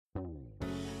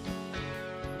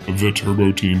The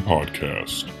Turbo Team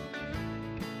Podcast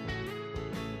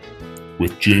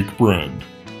with Jake Brend.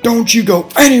 Don't you go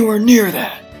anywhere near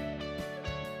that!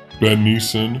 Ben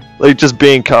Neeson. Like just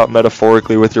being caught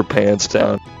metaphorically with your pants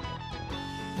down.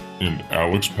 And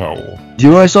Alex Powell.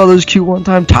 You know I saw those cute one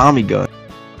time? Tommy gun.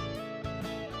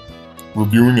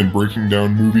 Reviewing and breaking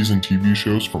down movies and TV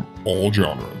shows from all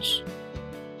genres.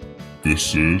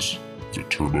 This is the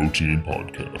Turbo Team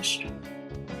Podcast.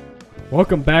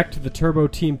 Welcome back to the Turbo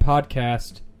Team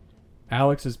Podcast.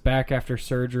 Alex is back after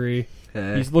surgery.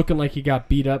 Hey. He's looking like he got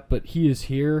beat up, but he is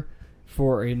here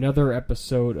for another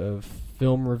episode of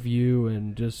film review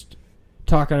and just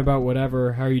talking about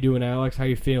whatever. How are you doing, Alex? How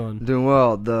you feeling? I'm doing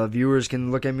well. The viewers can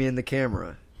look at me in the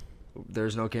camera.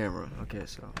 There's no camera. Okay,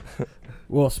 so.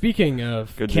 Well, speaking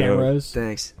of Good cameras,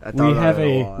 Thanks. I we thought have about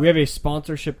it a lot. we have a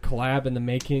sponsorship collab in the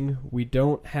making. We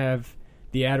don't have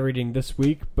the ad rating this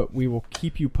week, but we will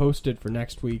keep you posted for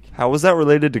next week How was that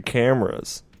related to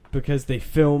cameras? because they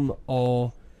film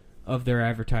all of their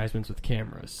advertisements with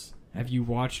cameras. Have you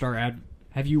watched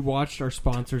our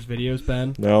sponsors' videos,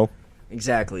 Ben? No.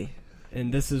 Exactly.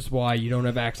 And this is why you don't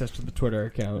have access to the Twitter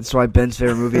account. That's why Ben's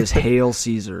favorite movie is Hail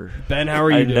Caesar. Ben, how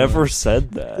are you I doing? never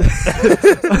said that.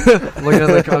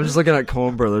 I'm just looking at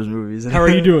Coen Brothers movies. How are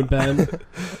you doing, Ben?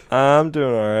 I'm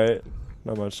doing alright.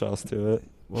 Not much else to it.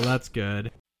 Well, that's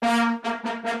good. Friend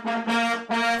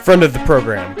of the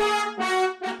program,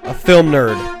 a film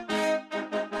nerd.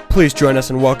 Please join us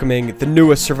in welcoming the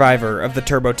newest survivor of the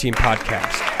Turbo Team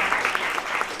Podcast.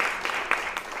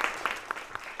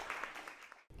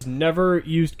 Never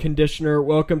used conditioner.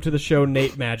 Welcome to the show,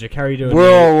 Nate Magic. How are you doing, Nate?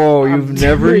 Whoa, I'm you've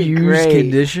never doing used great.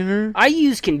 conditioner? I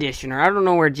use conditioner. I don't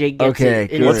know where Jake gets Okay,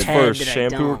 it in good. What's his head first, that I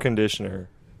shampoo or don't. conditioner?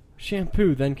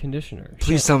 Shampoo, then conditioner.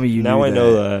 Please tell me you Now knew I that.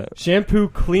 know that. Shampoo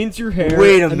cleans your hair.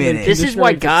 Wait a and then minute. This is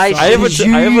why conditioner guys- makes I it have a soft. Did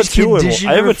you use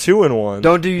conditioner? I have a two-in-one.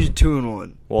 Don't do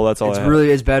 2-in-1. Well, that's all I have.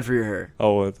 It's bad for your hair.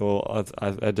 Oh, well,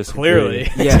 I disagree. Clearly.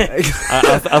 Yeah.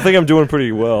 I think I'm doing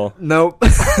pretty well. Nope.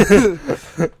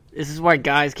 This is why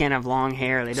guys can't have long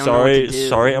hair. They don't know what to do.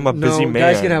 Sorry, I'm a busy no, man.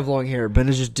 guys can have long hair. Ben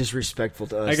is just disrespectful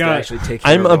to us I to got- actually take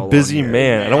care I'm of a our busy long hair.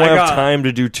 man. I don't I have got- time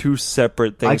to do two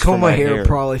separate things I comb for my my hair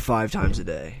probably 5 times a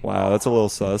day. Wow, that's a little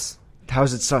sus.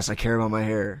 How's it sus? I care about my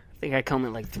hair. I think I comb it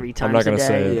like 3 times I'm not a gonna day.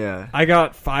 say it. Yeah. I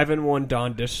got 5-in-1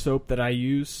 Dawn dish soap that I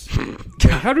use.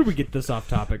 Wait, how did we get this off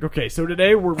topic? Okay, so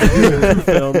today we're reviewing 2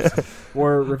 films.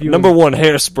 We're reviewing Number 1,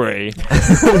 hairspray.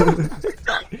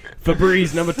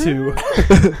 Febreze number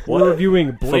 2. We're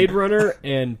reviewing Blade Runner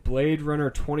and Blade Runner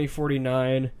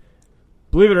 2049.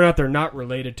 Believe it or not, they're not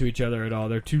related to each other at all.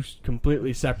 They're 2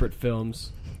 completely separate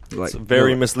films. Like, It's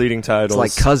very misleading titles.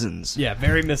 It's like cousins. Yeah,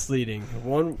 very misleading.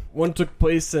 One took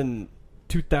place in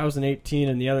 2018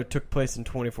 and the other took place in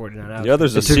 2049. The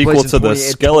other's a It took sequel place in to the 20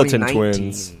 Skeleton 2019.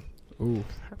 Twins. Ooh.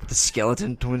 The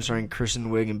Skeleton Twins starring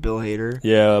Kristen Wiig and Bill Hader.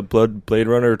 Yeah, Blade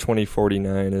Runner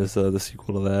 2049 is the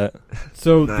sequel to that.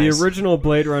 So Nice. the original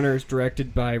Blade Runner is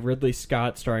directed by Ridley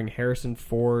Scott, starring Harrison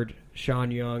Ford,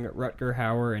 Sean Young, Rutger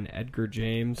Hauer, and Edgar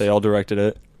James. They all directed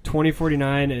it.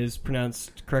 2049 is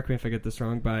pronounced, correct me if I get this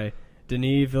wrong, by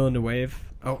Denis Villeneuve.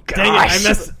 Oh, Gosh.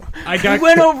 dang it, I got... We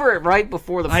went over it right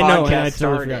before the podcast I know, and I totally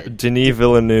started. forgot. Denis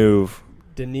Villeneuve.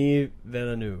 Denis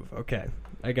Villeneuve. Okay,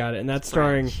 I got it. And that's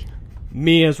starring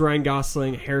me as Ryan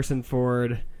Gosling, Harrison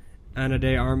Ford, Ana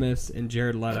de Armas, and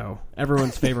Jared Leto.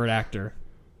 Everyone's favorite actor.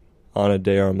 Ana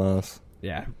de Armas.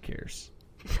 Yeah, who cares?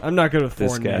 I'm not good with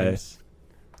This foreign guy. names.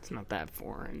 It's not that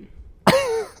foreign.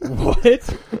 What?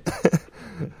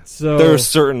 So There are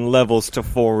certain levels to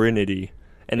foreignity,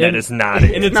 and that And- is not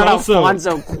it. and it's not also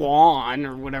Alfonso Cuarón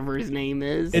or whatever his name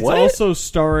is. it's What? also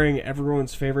starring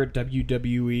everyone's favorite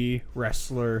WWE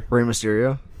wrestler. Rey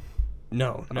Mysterio.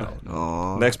 No.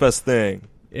 Oh, Next best thing.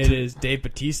 It is Dave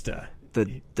Bautista.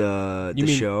 the You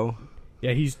mean show.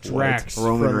 Yeah, he's Drax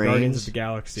Roman from Guardians Reigns, of the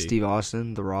Galaxy. Steve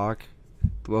Austin, The Rock.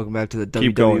 Welcome back to the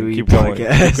Keep WWE going. Keep going.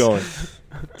 podcast. Keep going.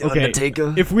 Okay,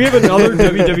 Undertaker. if we have another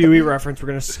WWE reference, we're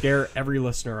going to scare every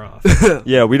listener off.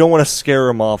 Yeah, we don't want to scare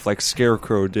him off like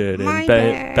Scarecrow did in My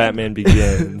bad. Batman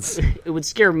Begins. It would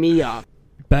scare me off.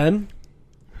 Ben,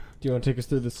 do you want to take us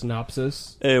through the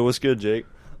synopsis? Hey, what's good, Jake?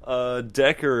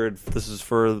 Deckard, this is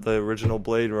for the original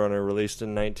Blade Runner, released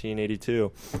in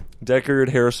 1982. Deckard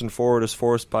Harrison Ford is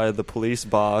forced by the police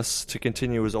boss to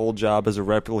continue his old job as a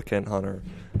replicant hunter.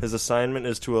 His assignment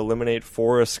is to eliminate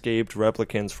 4 escaped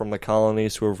replicants from the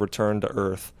colonies who have returned to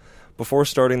Earth. Before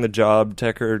starting the job,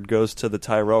 Deckard goes to the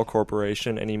Tyrell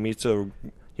Corporation and he meets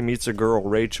a girl,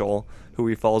 Rachel, who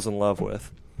he falls in love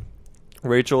with.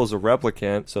 Rachel is a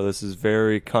replicant, so this is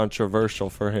very controversial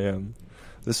for him.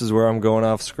 This is where I'm going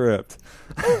off script.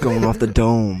 Going off the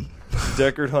dome.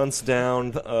 Deckard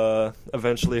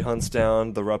eventually hunts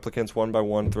down the replicants one by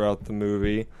one throughout the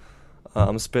movie.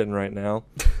 I'm spitting right now.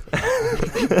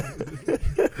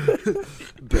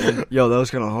 Yo, that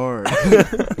was kind of hard.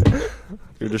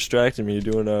 You're distracting me. You're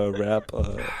doing a rap.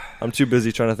 I'm too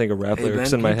busy trying to think of rap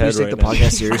lyrics in my head right now. Take the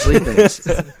podcast seriously?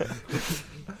 Thanks.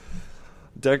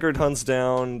 Deckard hunts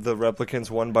down the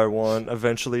replicants one by one,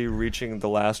 eventually reaching the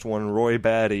last one, Roy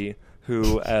Batty,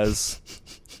 who,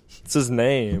 it's his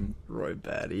name. Roy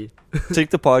Batty.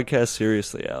 Take the podcast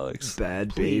seriously, Alex.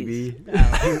 Bad baby.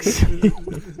 Alex.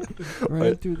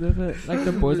 Right through like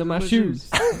the boys on my shoes.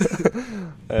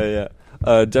 Yeah.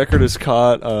 Deckard is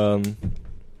caught.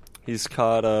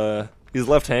 He's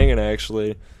left hanging,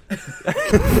 actually.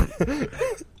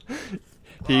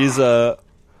 He's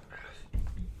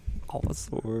what's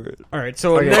the word? All right,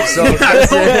 so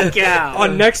Okay,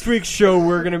 on next week's show,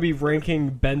 we're going to be ranking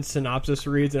Ben's synopsis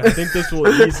reads, and I think this will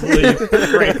easily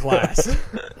rank last.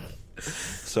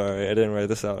 Sorry, I didn't write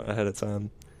this out ahead of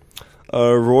time.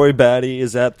 Roy Batty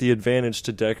is at the advantage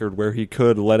to Deckard, where he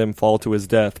could let him fall to his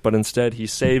death, but instead he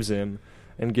saves him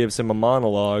and gives him a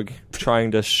monologue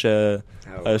trying to share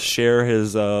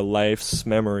his life's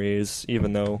memories,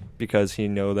 even though because he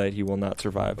know that he will not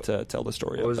survive to tell the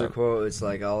story. What was the them. quote? It's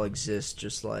like, I'll exist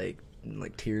just like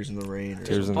tears in the rain. Or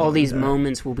Tears in All the these rain.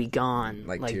 moments will be gone,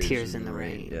 Like tears in the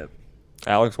rain. Yep.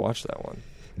 Alex watched that one.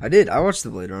 I did. I watched the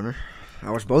Blade Runner.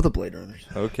 I watched both the Blade Runners.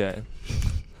 Okay.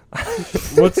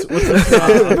 What's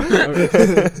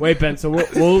the Wait, Ben. So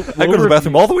we'll I go to the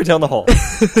bathroom all the way down the hall.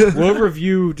 we'll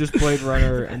review just Blade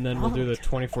Runner, and then we'll do the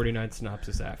 2049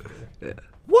 synopsis after. Yeah.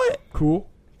 What? Cool.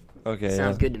 Okay.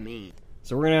 Sounds good to me.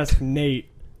 So we're gonna ask Nate,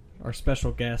 our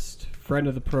special guest, friend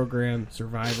of the program,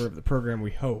 survivor of the program.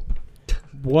 We hope. I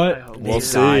hope We'll Nate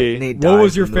see. Nate What died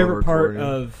was your in the favorite part recording.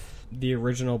 of the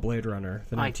original Blade Runner,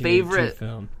 the My 1982 favorite-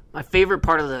 film? My favorite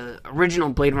part of the original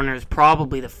Blade Runner is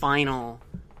probably the final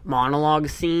monologue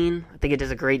scene. I think it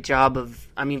does a great job of,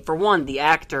 for one, the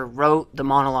actor wrote the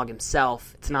monologue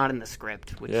himself. It's not in the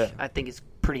script, which I think is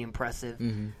pretty impressive.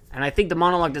 Mm-hmm. And I think the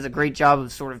monologue does a great job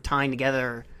of sort of tying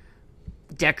together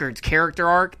Deckard's character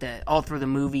arc, that all through the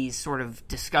movies sort of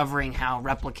discovering how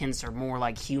replicants are more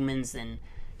like humans than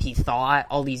he thought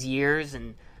all these years.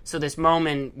 And so this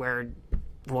moment where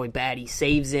Roy Batty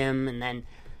saves him and then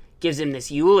gives him this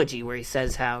eulogy where he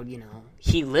says how,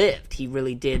 he lived. He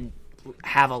really did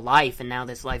have a life, and now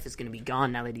this life is going to be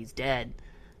gone now that he's dead.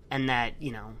 And that,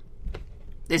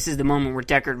 this is the moment where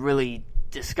Deckard really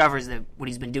discovers that what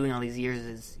he's been doing all these years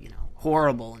is,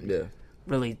 horrible. And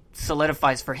really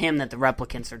solidifies for him that the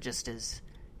replicants are just as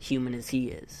human as he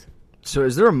is. So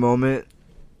is there a moment,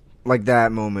 like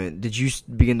that moment, did you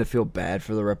begin to feel bad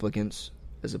for the replicants?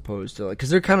 As opposed to, because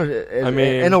they're kind of,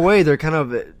 in a way, they're kind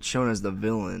of shown as the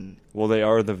villain. Well, they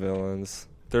are the villains.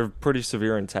 They're pretty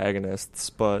severe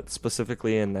antagonists, but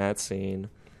specifically in that scene,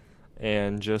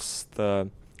 and just the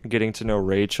getting to know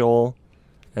Rachel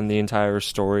and the entire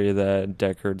story that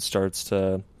Deckard starts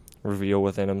to reveal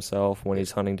within himself when he's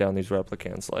hunting down these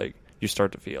replicants, like, you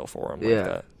start to feel for him like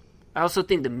that. I also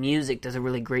think the music does a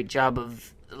really great job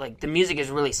of, the music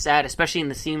is really sad, especially in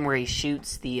the scene where he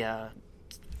shoots the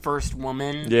first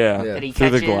woman that he through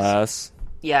catches. the glass.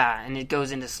 Yeah, and it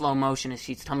goes into slow motion as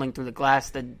she's tumbling through the glass.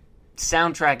 The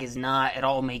soundtrack is not at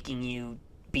all making you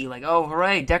be like, oh,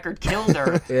 hooray, Deckard killed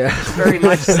her. It's very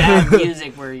much sad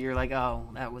music where you're like, oh,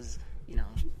 that was,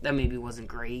 that maybe wasn't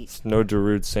great. It's no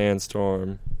Darude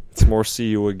Sandstorm. It's more See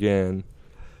You Again.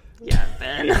 Yeah,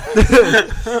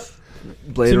 Ben.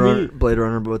 Blade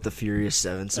Runner, but with the Furious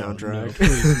 7 soundtrack. No,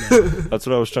 please, no. That's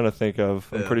what I was trying to think of.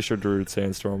 I'm pretty sure Darude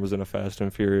Sandstorm was in a Fast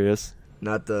and Furious.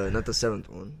 Not the seventh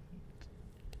one.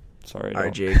 Sorry. All right,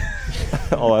 no. Jake.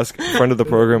 I'll ask friend of the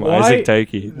program, Isaac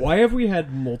Taiki. Why have we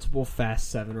had multiple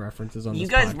Fast 7 references on this You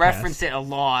guys podcast? reference it a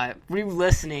lot.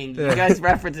 Re-listening, you guys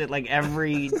reference it like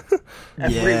every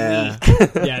Yeah. week.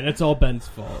 Yeah, and it's all Ben's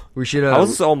fault. We should How is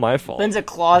this all my fault? Ben's a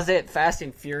closet Fast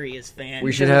and Furious fan.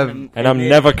 We He should doesn't have- admit and I'm it.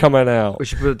 never coming out. We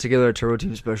should put together a Turbo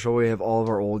Team special. We have all of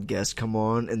our old guests come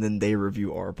on, and then they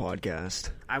review our podcast.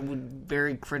 I would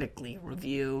very critically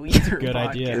review either Good podcast.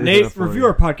 idea. Good Nate, enough for review you.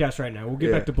 our podcast right now. We'll get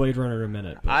Yeah. back to Blade Runner in a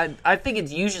minute. but- I think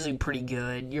it's usually pretty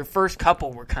good. Your first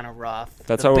couple were kind of rough.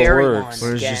 That's The how it Barry works. one,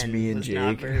 When it's just again, me and was not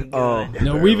Jake. very good. Oh.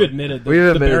 No, Barry we've one. admitted that We've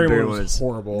the admitted Barry Barry one one was is-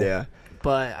 horrible. Yeah.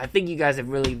 But I think you guys have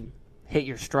really hit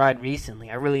your stride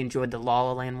recently. I really enjoyed the La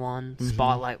La Land one,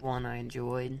 Spotlight one. I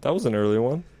enjoyed. That was an early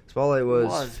one. Spotlight It was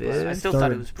but I fifth. still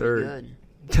thought it was pretty Third. good.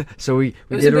 So we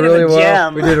was did a bit of really a well.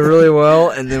 gem. We did really well,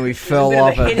 and then we fell bit of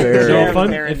off a at hidden Barry. So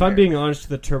gem. if I'm being honest to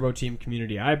the Turbo Team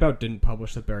community, I about didn't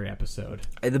publish the Barry episode.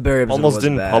 Hey, the Barry episode Almost was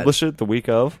didn't bad. publish it the week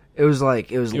of. It was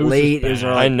late.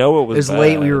 I know it was. It was bad.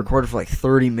 late. We recorded for like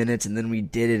 30 minutes, and then we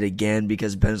did it again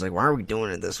because Ben was like, "Why are we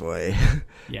doing it this way?"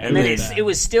 Yeah, And then it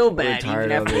was still bad tired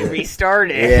even of after it. we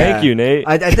restarted. Yeah. Thank you, Nate.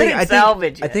 I Couldn't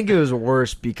salvage I it. think it was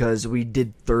worse because we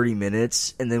did 30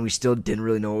 minutes, and then we still didn't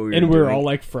really know what we were doing. And we were all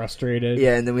like frustrated.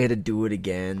 yeah, and then we had to do it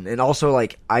again, and also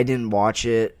like I didn't watch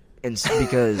it, and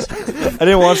because I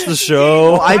didn't watch the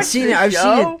show. well, I've Watch seen the it. I've seen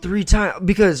show? it 3 times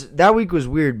because that week was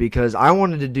weird because I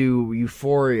wanted to do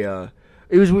Euphoria.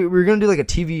 We were gonna do like a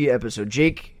TV episode.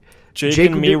 Jake Jake Jake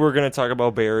and would me were going to talk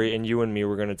about Barry, and you and me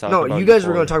were going to talk about No, you guys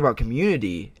were Euphoria. going to talk about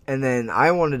Community, and then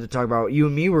I wanted to talk about you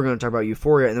and me were going to talk about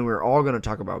Euphoria, and then we were all going to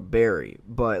talk about Barry.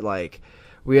 But like,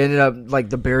 we ended up like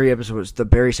the Barry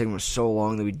segment was so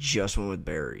long that we just went with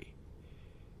Barry.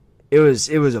 It was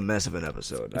a mess of an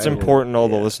episode. It's important all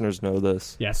the yeah. listeners know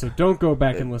this. Yeah, so don't go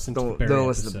back and listen to the Barry Don't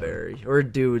listen to episode. Barry or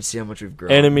dude. See how much we've grown.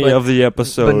 Enemy But- of the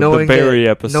episode, but knowing the Barry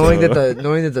that, episode.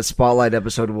 knowing that the Spotlight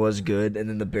episode was good and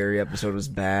then the Barry episode was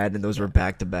bad and those were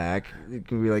back to back,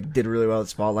 we like did really well at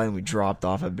Spotlight and we dropped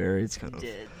off at Barry. It's kind of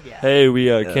Yeah. Hey,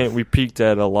 we peaked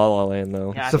at a La La Land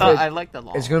though. Yeah, So I like the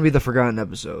law. it's gonna be the forgotten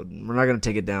episode. We're not gonna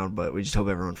take it down, but we just hope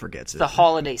everyone forgets it. the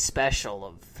holiday special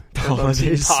of the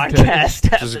Holiday podcast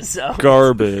Just episode.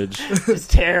 Garbage. It's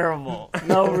terrible.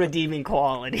 No redeeming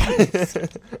qualities.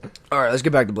 All right, let's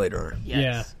get back to Blade Runner. Yes.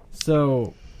 Yeah.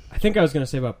 So I think I was going to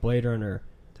say about Blade Runner,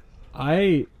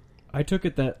 I took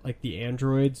it that like the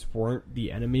androids weren't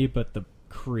the enemy, but the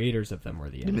creators of them were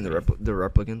the You enemy. mean the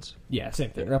replicants? Yeah, same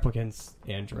thing. Replicants,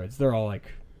 androids, they're all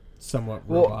like somewhat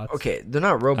Well, robots. okay, they're not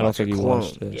I don't robots. They're think you clones.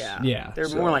 watched this. Yeah. Yeah, They're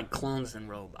so- more like clones than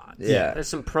robots. Yeah. There's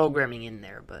some programming in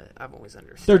there, but I've always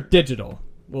understood. they're digital.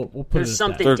 We'll put There's it as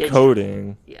something- They're digital.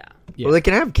 coding. Yeah. Yeah. Well, they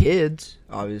can have kids,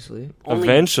 obviously.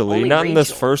 Eventually, only not in this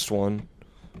Rachel. first one.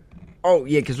 Oh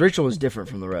yeah, because Rachel was different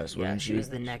from the rest, Yeah, wasn't she was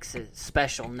the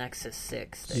special Nexus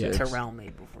 6 that Six. Terrell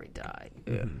made before he died.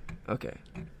 Yeah. Okay.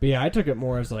 But yeah, I took it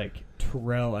more as like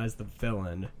Terrell as the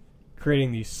villain,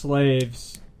 creating these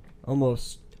slaves,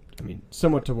 almost. I mean,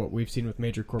 somewhat to what we've seen with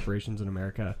major corporations in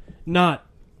America. Not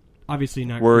obviously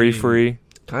not Worry creating- free.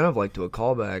 Kind of like to a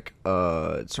callback.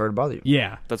 Sorry to bother you.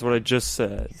 Yeah, That's what I just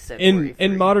said. He said worry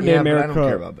in free. modern day Yeah, but I America, don't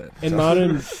care about that.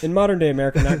 in modern day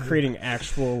America, not creating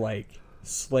actual like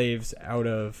slaves out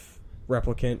of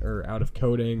replicant or out of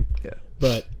coding, Yeah.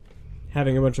 but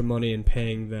having a bunch of money and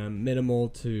paying them minimal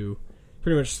to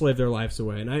pretty much slave their lives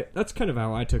away. And that's kind of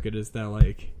how I took it, is that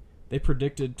like they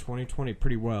predicted 2020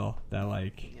 pretty well. That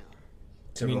like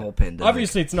To I mean, the whole pandemic.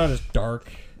 obviously it's not as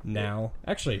dark now.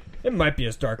 Actually, it might be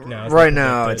as dark now. As Right they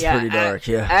now, predicted. it's pretty dark,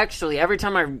 yeah. Actually, every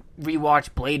time I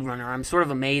rewatch Blade Runner, I'm sort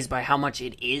of amazed by how much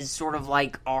it is sort of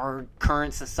like our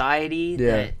current society.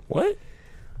 Yeah. That, What?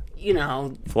 you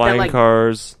know, Flying that, like,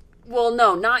 cars. Well,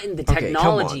 no, not in the Okay, come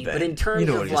technology, on, but Ben. in terms You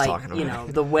know what of he's like, talking you about.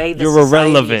 know, the way the You're society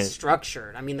irrelevant. is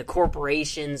structured. I mean, the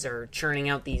corporations are churning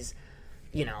out these,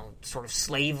 you know, sort of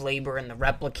slave labor and the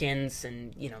replicants,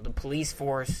 and you know, the police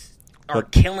force are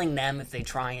But- killing them if they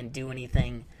try and do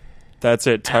anything. That's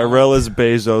it. Tyrell is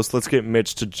Bezos. Let's get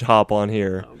Mitch to hop on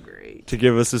here Oh, great! to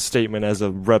give us a statement as a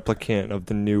replicant of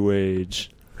the new age.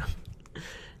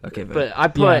 Okay, Ben. But I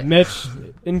put Yeah, Mitch.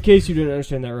 In case you didn't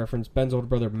understand that reference, Ben's older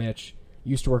brother Mitch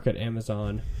used to work at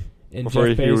Amazon, and Before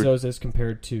Jeff he would- Bezos is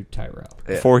compared to Tyrell.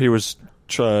 Yeah. Before he was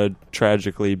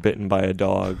tragically bitten by a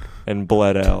dog and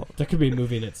bled out. That could be a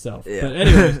movie in itself. Yeah. But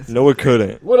anyways, No, it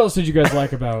couldn't. what else did you guys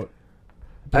like about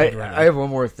Blade Runner? I have one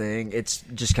more thing. It's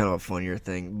just kind of a funnier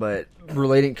thing, but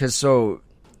relating because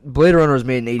Blade Runner was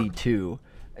made in '82,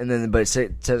 and then but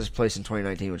it takes place in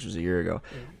 2019, which was a year ago.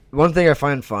 One thing I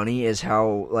find funny is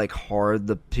how like hard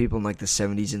the people in like the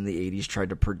 70s and the 80s tried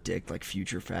to predict like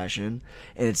future fashion,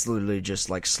 and it's literally just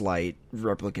like slight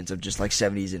replicants of just like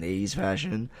 70s and 80s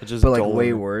fashion, It's just but like duller.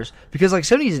 way worse because like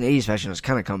 70s and 80s fashion has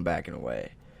kind of come back in a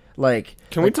way. Like,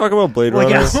 Can we talk about Blade Like,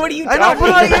 Runner? yeah. what are you I talking know,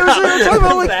 but like, about? you're talking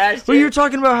about like, Fashion. well, you're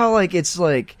talking about how like it's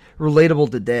like relatable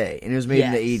today, and it was made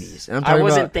in the Yes. '80s. And I'm I talking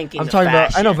wasn't about, thinking I'm the talking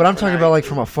about, I know, fashion but I'm when talking I- about like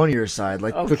from a funnier side,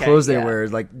 like the Okay, clothes they yeah. wear.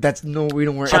 Like that's we don't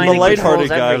wear. I'm China the lighthearted controls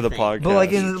guy of the everything. podcast. But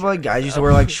like, like guys used to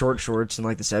wear like short shorts in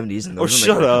like the '70s, and those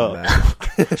shut up.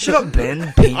 Shut up,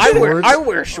 Ben. Paint I shorts.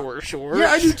 wear short shorts. Yeah,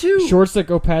 I do too. Shorts that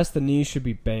go past the knee should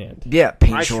be banned. Yeah,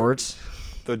 paint I- shorts.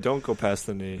 The don't go past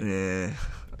the knee. Yeah.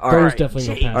 Those All right. definitely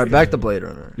go Jake. past. All right, the back knee. to Blade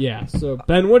Runner. Yeah. So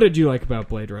Ben, what did you like about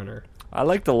Blade Runner? I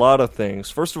liked a lot of things.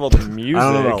 First of all, the music.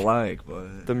 I don't know about like,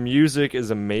 but The music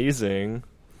is amazing.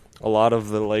 A lot of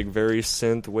the like very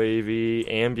synth wavy,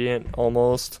 ambient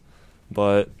almost,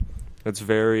 but it's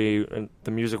very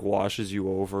the music washes you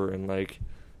over in like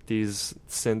these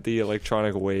synthy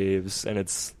electronic waves, and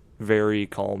it's very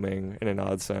calming in an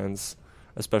odd sense,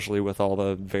 especially with all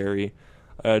the very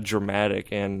dramatic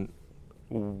and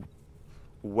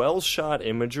well shot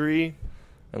imagery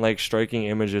and like striking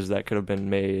images that could have been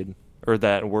made or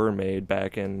that were made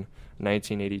back in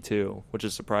 1982, which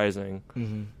is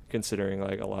surprising considering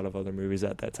like a lot of other movies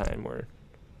at that time were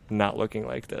not looking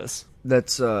like this.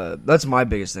 That's my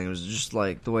biggest thing. It was just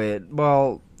like the way it.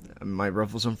 Well, I might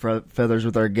ruffle some feathers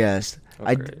with our guest.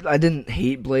 I didn't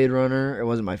hate Blade Runner. It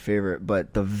wasn't my favorite,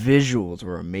 but the visuals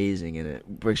were amazing in it,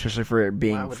 especially for it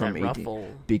being from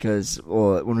 18. Because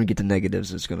when we get to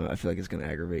negatives, I feel like it's gonna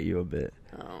aggravate you a bit.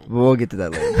 Oh. We'll get to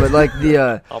that later. But like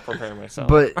the I'll prepare myself.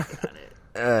 But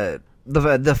the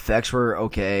effects were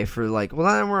okay for like.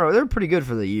 Well, they're pretty good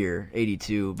for the year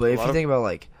 '82. But if you think about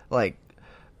like.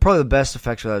 Probably the best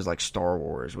effects for that was like Star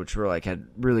Wars, which were like had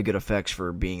really good effects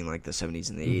for being like the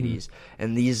 70s and the 80s.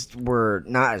 And these were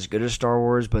not as good as Star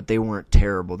Wars, but they weren't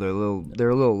terrible. They're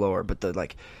a little lower, but the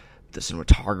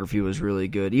cinematography was really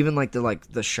good. Even like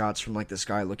the shots from like the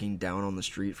sky looking down on the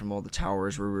street from all the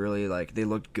towers were really like they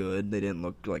looked good. They didn't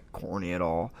look like corny at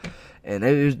all, and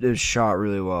it was shot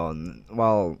really well. And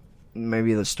while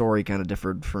maybe the story kind of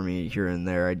differed for me here and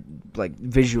there, I like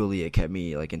visually it kept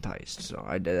me like enticed. So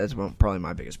that's probably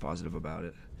my biggest positive about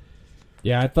it.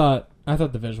 Yeah, I thought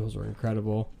the visuals were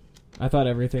incredible. I thought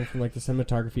everything from like the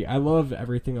cinematography. I love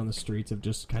everything on the streets of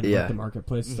just kind of like the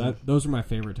marketplace. Those are my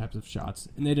favorite types of shots,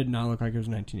 and they did not look like it was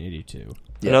 1982.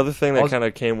 Yeah. Another thing that kind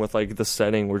of came with like the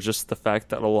setting were just the fact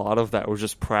that a lot of that was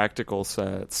just practical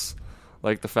sets,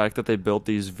 like the fact that they built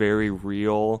these very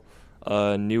real.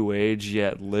 New age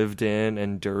yet lived in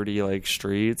and dirty like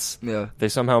streets. Yeah, they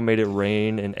somehow made it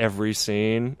rain in every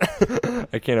scene.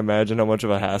 I can't imagine how much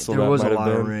of a hassle that might have been. There was a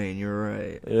lot of rain. You're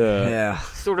right. Yeah.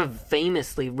 Sort of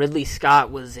famously, Ridley Scott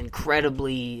was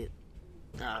incredibly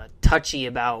touchy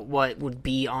about what would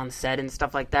be on set and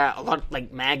stuff like that. A lot of,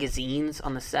 like magazines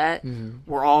on the set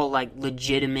were all like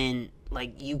legitimate.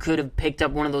 Like you could have picked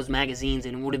up one of those magazines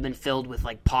and it would have been filled with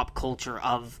like pop culture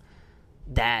of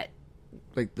that.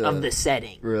 Like of the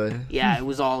setting. Really? Yeah, it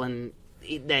was all in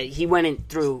that he went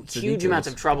through huge amounts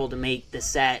of trouble to make the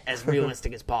set as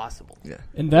realistic as possible. Yeah.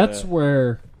 And that's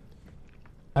where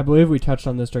I believe we touched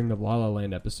on this during the La La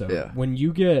Land episode. Yeah. When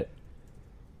you get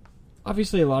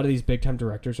obviously a lot of these big time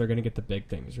directors are going to get the big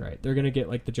things right. They're going to get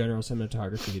like the general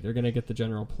cinematography, they're going to get the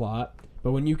general plot,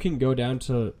 but when you can go down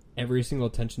to every single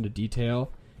attention to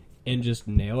detail and just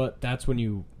nail it, that's when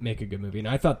you make a good movie. And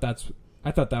I thought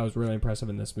that was really impressive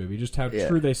in this movie, just how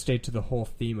true they stayed to the whole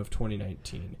theme of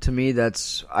 2019. To me,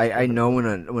 that's I know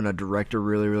when a director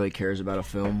really, really cares about a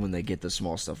film when they get the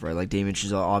small stuff right. Like Damien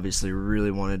Chazelle obviously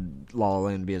really wanted La La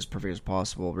Land to be as perfect as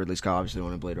possible. Ridley Scott obviously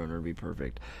wanted Blade Runner to be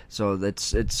perfect. So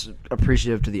it's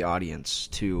appreciative to the audience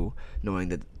too, knowing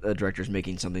that a director's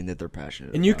making something that they're passionate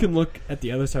about. And you can look at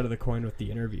the other side of the coin with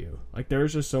The Interview. Like there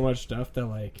was just so much stuff that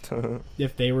like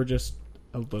if they were just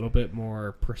a little bit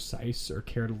more precise or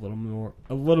cared a little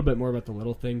bit more about the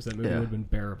little things, that movie would have been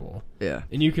bearable. Yeah.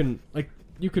 And you can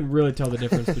really tell the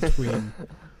difference between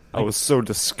I was so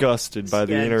disgusted by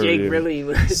the interview. Jake really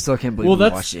was. Still can't believe we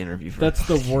watched the interview. That's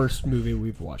the worst movie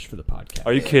we've watched for the podcast.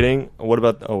 Are you kidding? What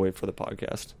about for the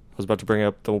podcast? I was about to bring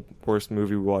up the worst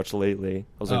movie we watched lately.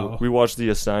 I was like, we watched The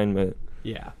Assignment.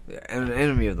 Yeah. And an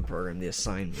enemy of the program, The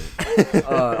Assignment.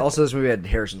 Also, this movie had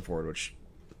Harrison Ford, which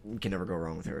you can never go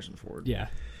wrong with Harrison Ford. Yeah.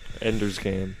 Ender's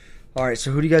Game. All right,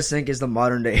 so who do you guys think is the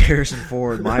modern day Harrison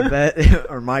Ford? My bet,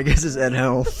 or my guess is Ed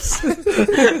Helms. I'm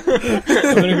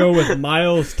gonna go with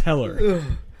Miles Teller.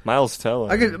 Miles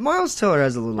Teller. Miles Teller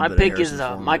has a little. My bit pick of is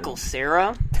Michael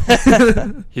Cera.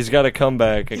 He's got to come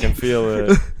back. I can feel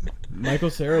it. Michael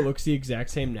Cera looks the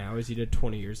exact same now as he did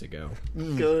 20 years ago.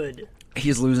 Good.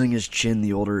 He's losing his chin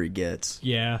the older he gets.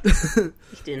 Yeah.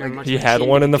 He had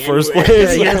one in the first place.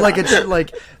 Yeah, he had like a chin,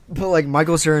 but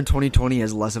Michael Cera in 2020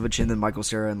 has less of a chin than Michael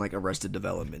Cera in like Arrested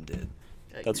Development did.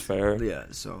 That's fair. Yeah.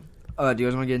 So, do you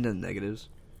guys want to get into the negatives?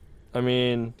 I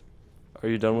mean, are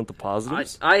you done with the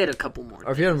positives? I had a couple more.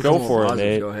 If you have go for it,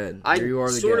 Nate. Go ahead. Here you are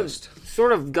the guest.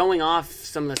 Sort of going off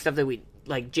some of the stuff that we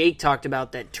like. Jake talked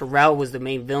about that Terrell was the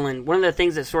main villain. One of the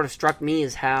things that sort of struck me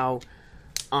is how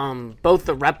both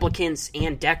the replicants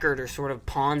and Deckard are sort of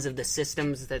pawns of the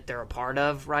systems that they're a part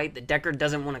of, right? The Deckard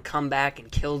doesn't want to come back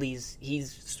and kill these.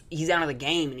 He's out of the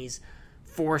game, and he's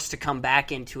forced to come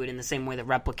back into it in the same way the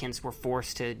replicants were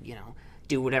forced to,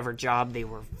 do whatever job they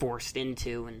were forced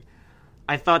into. And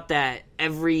I thought that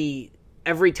every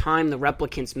time the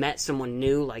replicants met someone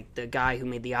new, like the guy who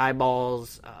made the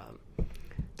eyeballs,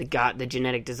 the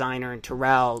genetic designer, and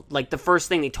Terrell, like the first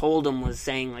thing they told him was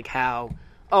saying like how,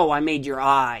 oh, I made your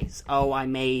eyes. Oh, I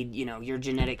made, your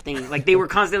genetic thing. Like, they were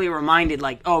constantly reminded,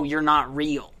 like, oh, you're not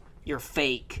real. You're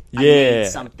fake. I made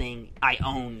something. I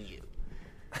own you.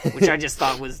 which I just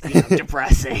thought was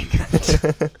depressing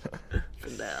for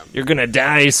them. You're gonna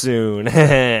die soon.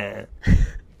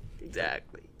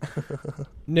 Exactly.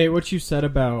 Nate, what you said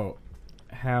about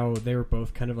how they were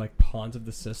both kind of like pawns of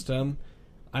the system,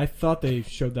 I thought they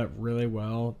showed that really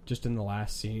well just in the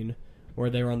last scene where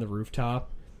they were on the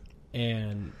rooftop,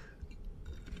 and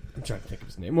I'm trying to think of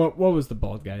his name. What was the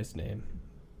bald guy's name?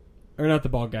 Or not the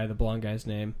bald guy, the blonde guy's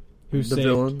name. Who The saved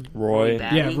villain. Roy.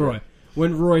 Yeah, Roy.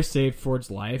 When Roy saved Ford's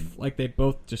life, like they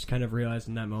both just kind of realized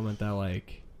in that moment that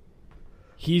like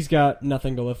he's got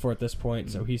nothing to live for at this point,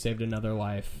 so he saved another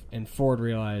life, and Ford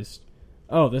realized,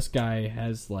 oh, this guy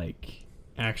has like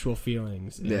actual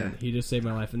feelings. And Yeah. he just saved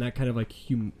my life, and that kind of like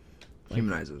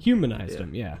Humanizes. humanized Yeah.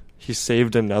 him. Yeah. He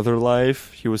saved another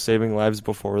life. He was saving lives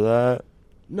before that.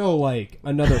 No, like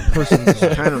another person's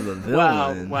life. Kind of the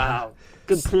villain. Wow.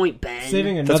 Good point, Ben.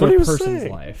 Saving That's another what he was person's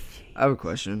saying. life. I have a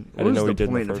question. I What didn't was know he the did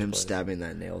in the point of first him place. stabbing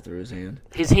that nail through his hand?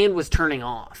 His hand was turning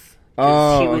off.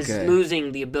 'Cause Oh, he was okay.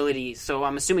 losing the ability, so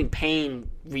I'm assuming pain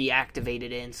reactivated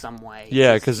it in some way.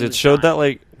 Yeah, because he it was showed that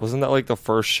dying. wasn't that like the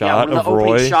first Yeah, shot one of of the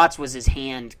opening Roy? shots was his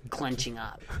hand clenching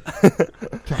up.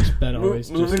 Gosh, Ben always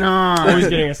just Moving on. always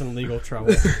getting us in legal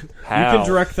trouble. How? You can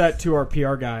direct that to our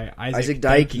PR guy, Isaac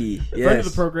Dike. Friend Yes.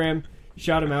 of the program.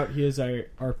 Shout him out. He is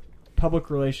our public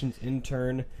relations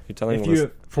intern. You're telling If me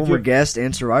you, Former if you- guest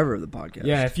and survivor of the podcast.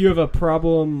 yeah, if you have a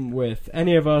problem with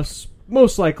any of us,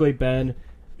 most likely Ben,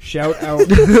 shout out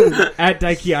at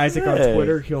Dikey Isaac on Hey.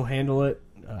 Twitter. He'll handle it.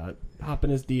 Hop in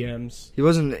his DMs. He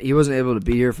wasn't able to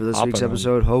be here for this Hop week's on.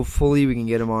 episode. Hopefully we can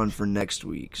get him on for next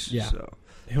week's. Yeah. So.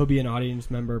 He'll be an audience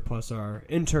member plus our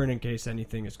intern in case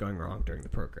anything is going wrong during the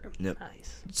program.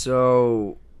 Nice.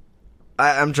 So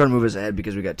I'm trying to move us ahead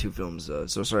because we got two films.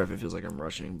 So sorry if it feels like I'm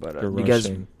rushing, but You're you guys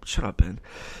rushing. shut up, Ben.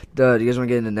 Do you guys want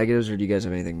to get into negatives, or do you guys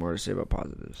have anything more to say about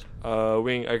positives?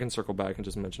 I can circle back and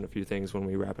just mention a few things when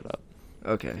we wrap it up.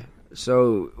 Okay.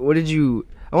 So what did you?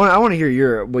 I want to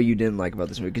hear what you didn't like about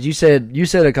this movie, because you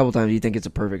said a couple times you think it's a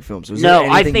perfect film. So is No, there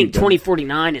I anything think you've done-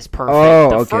 2049 is perfect. Oh,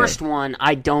 the okay. first one,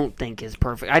 I don't think is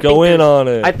perfect. I Go think in there's- on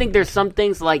it. I think there's some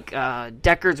things like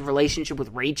Deckard's relationship with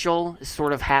Rachel is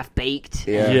sort of half baked.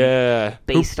 Yeah. Yeah.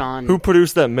 Based on Who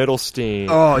produced that Middlestein?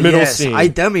 Oh yes,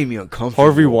 Middlestein. that made me uncomfortable.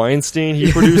 Harvey Weinstein.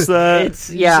 He produced that. it's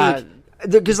yeah.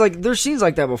 because like there's scenes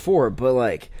like that before, but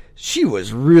like she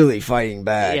was really fighting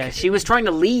back. Yeah, she was trying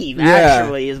to leave. Yeah.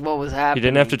 Actually, is what was He happening.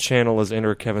 didn't have to channel his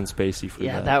inner Kevin Spacey for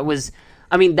Yeah, that. that was.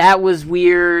 I mean, that was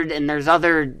weird. And there's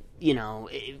other,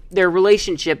 their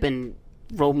relationship and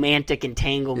romantic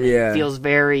entanglement Yeah. feels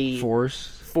very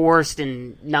forced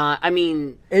and not. I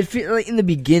mean, It feel like in the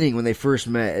beginning when they first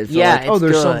met, it felt Yeah, like, oh, it's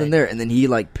there's good. something there, and then he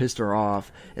like pissed her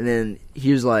off, and then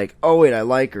he was like, oh wait, I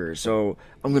like her, so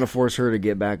I'm gonna force her to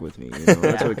get back with me. That's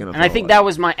what it kind of. and I think that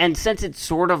was my. And since it's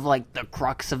sort of like the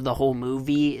crux of the whole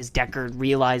movie is Deckard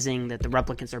realizing that the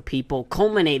replicants are people,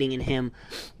 culminating in him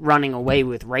running away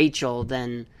with Rachel,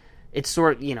 then it's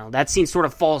sort that scene sort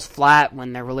of falls flat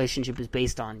when their relationship is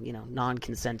based on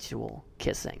non-consensual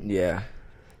kissing. Yeah,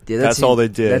 That's scene- all they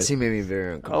did. That scene made me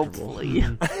very uncomfortable. Hopefully,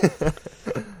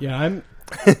 Yeah,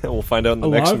 We'll find out in the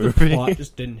a next lot of movie. the plot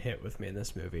just didn't hit with me in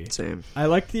this movie. Same. I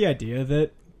liked the idea of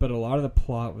it, but a lot of the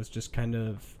plot was just kind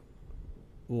of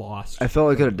lost. I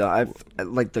felt I could have done. I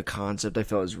like the concept. I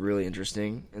felt was really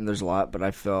interesting, and there's a lot, but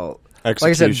I felt. Like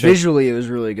I said, Execution. visually it was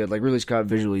really good. Like Ridley Scott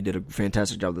visually did a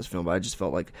fantastic job with this film, but I just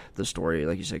felt like the story,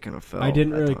 like you said, kind of fell. I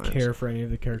didn't at really times. care for any of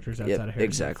the characters outside Yep, of Harrison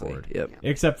exactly. Ford. Yep.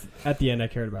 Except at the end, I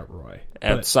cared about Roy. But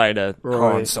Outside of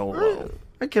Roy. Han Solo.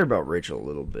 I cared about Rachel a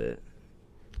little bit.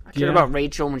 I cared Yeah. about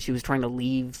Rachel when she was trying to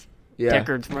leave Yeah.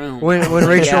 Deckard's room. When Yeah,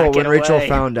 Rachel get Rachel away.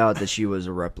 found out that she was a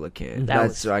replicant, That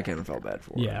that's I kind of felt bad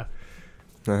for her. yeah,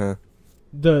 Uh-huh.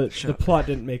 the Shut up. plot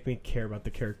didn't make me care about the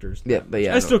characters. Yeah, but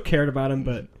yeah, I still cared about them,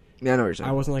 but yeah, I know what you're saying.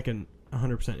 I wasn't like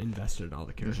 100% invested in all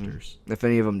the characters. If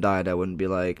any of them died, I wouldn't be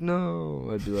like, no.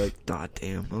 I'd be like, God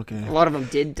damn, okay. A lot of them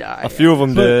did die. A few of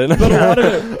them But, did.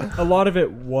 but a lot of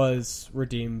it was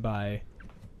redeemed by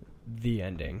the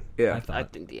ending. Yeah. I I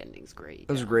thought. think the ending's great.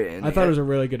 That was a great ending. I thought it was a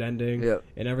really good ending. Yep.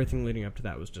 And everything leading up to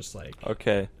that was just like,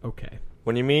 Okay. okay.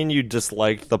 When you mean you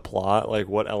disliked the plot, like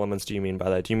what elements do you mean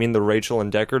by that? Do you mean the Rachel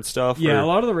and Deckard stuff? Yeah, or- a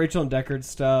lot of the Rachel and Deckard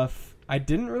stuff. I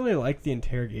didn't really like the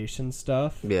interrogation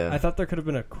stuff. Yeah. I thought there could have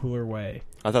been a cooler way.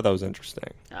 I thought that was interesting.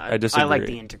 I disagree. I like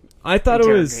the I thought it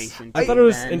was. Interrogation I thought it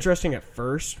was scene. interesting at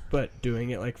first, but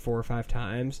doing it like 4 or 5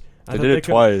 times. I They thought did it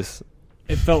could- twice.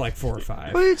 It felt like 4 or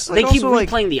 5. But it's They like keep also like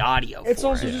replaying the audio. it's for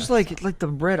also it. just like the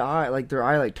red eye, like their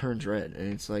eye like turns red,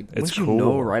 and it's like It's once you cool.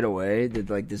 know right away that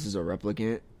like this is a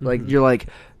replicant, like you're like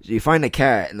you find a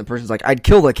cat and the person's like I'd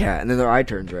kill the cat, and then their eye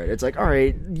turns red. It's like all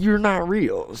right, you're not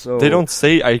real. So They don't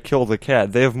say I killed the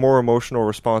cat. They have more emotional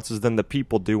responses than the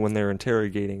people do when they're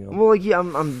interrogating them. Well, like yeah,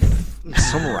 I'm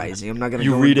summarizing. I'm not gonna.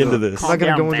 You go read into into a- this. I'm not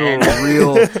gonna Calm go down, into a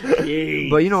real. Jeez.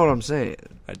 But you know what I'm saying.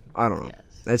 I don't know. Yes.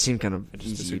 That seemed kind of just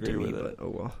easy to disagree me, with but it. oh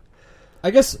well. I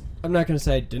guess I'm not gonna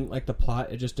say I didn't like the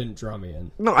plot. It just didn't draw me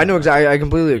in. No, I know exactly. I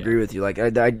completely agree with you. Like, I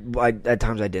at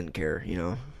times I didn't care. You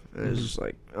know, it was just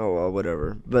like, oh well,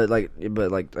 whatever. But like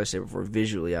I said before,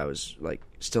 visually I was like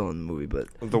still in the movie, but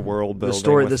The world building.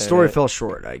 the within story it. fell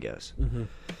short, I guess. Mm-hmm.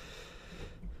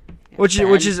 Which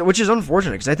Ben? is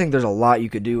unfortunate because I think there's a lot you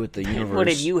could do with the universe. What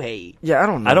did you hate? Yeah, I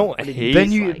don't know. I don't did hate.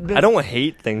 Ben, you, like? Ben, I don't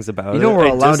hate things about it. You know we're I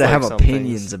allowed to dislike have some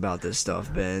opinions things. about this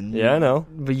stuff, Ben. Yeah, I know.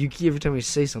 But you every time we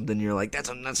say something, you're like, that's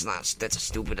a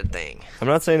stupid thing. I'm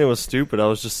not saying it was stupid. I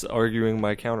was just arguing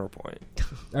my counterpoint.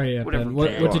 Oh yeah, Whatever, Ben. What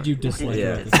Ben. did you dislike?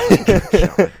 Yeah.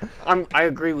 about this? I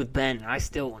agree with Ben. And I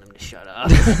still want him to shut up.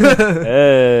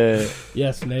 Hey.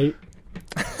 Yes, Nate.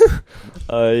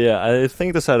 Yeah, I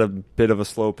think this had a bit of a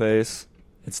slow pace.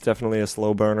 It's definitely a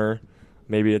slow burner.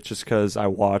 Maybe it's just because I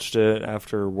watched it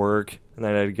after work and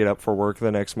then I had to get up for work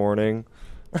the next morning.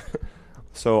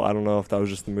 So I don't know if that was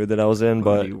just the mood that I was in, Wow,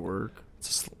 but do you work? it's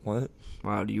just, what?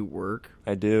 Wow, do you work?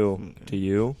 I do. Okay. Do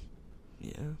you?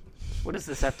 Yeah. What does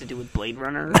this have to do with Blade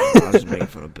Runner? I was just making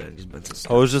fun of Ben because Ben's a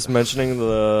I was just mentioning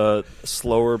the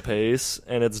slower pace,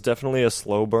 and it's definitely a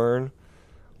slow burn,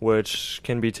 which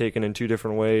can be taken in two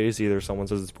different ways. Either someone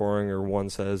says it's boring, or one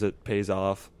says it pays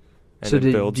off, and So it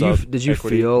builds up. did you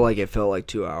equity. feel like it felt like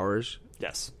 2 hours?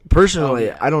 Yes. Personally,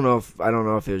 Oh, yeah. I don't know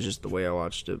if it was just the way I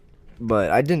watched it,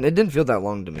 but it didn't feel that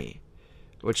long to me,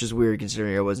 which is weird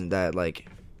considering I wasn't that like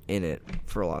in it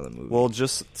for a lot of the movie. Well,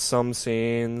 just some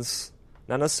scenes,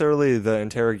 not necessarily the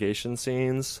interrogation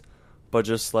scenes, but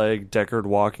just like Deckard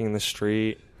walking the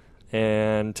street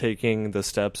and taking the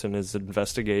steps in his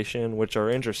investigation, which are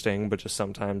interesting, but just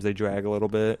sometimes they drag a little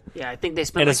bit. Yeah, I think they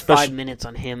spent And like especially- 5 minutes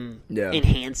on him Yeah.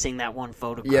 enhancing that one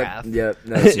photograph. Yep.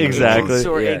 That's Exactly.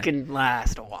 So Yeah. it can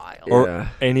last a while. Or Yeah.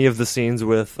 any of the scenes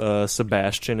with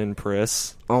Sebastian and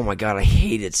Pris. Oh my god, I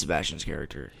hated Sebastian's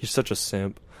character. He's such a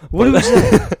simp. What was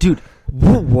that, dude?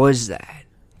 What was that?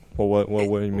 Well,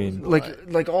 what do you mean?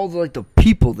 Like all the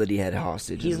people that he had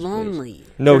hostage. in He's his place. lonely.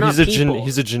 No, They're he's not a people.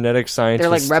 he's a genetic scientist.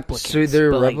 They're like replicants. So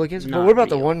they're but, like, replicants. But not what about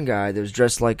the real. one guy that was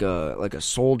dressed like a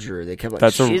soldier? They kept like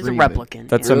That's a- She's a screaming. replicant.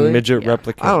 That's yeah. Really? a midget Yeah.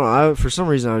 replicant. I don't know. For some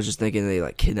reason, I was just thinking they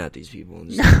like kidnapped these people. And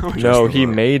just, No, dressed No, them he up.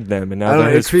 made them, and I now don't know.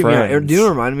 they're It his creeped me out. friends. Do you know what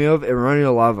it reminded me of? It reminded me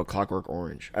a lot of A Clockwork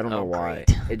Orange. I don't know Oh, why.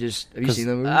 great. It just have you 'Cause seen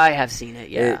that movie? I have seen it.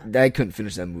 Yeah. I couldn't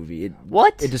finish that movie.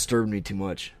 What? It disturbed me too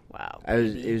much. Wow.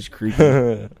 It was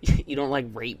creepy. You don't like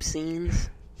rape scenes?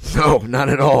 No, not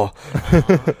at all.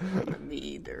 Me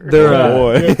either. They're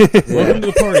Oh, boy. Welcome to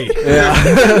the party.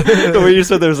 yeah. The way you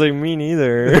said there was like me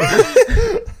neither.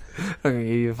 I can give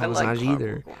you a I like massage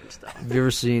either. Clockwork Orange stuff. Have you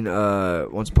ever seen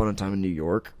Once Upon a Time in New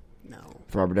York No.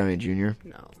 with Robert Downey Jr.?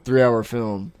 No. 3-hour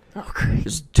film. Oh, great.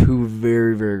 There's 2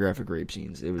 very, very graphic rape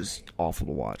scenes. It was awful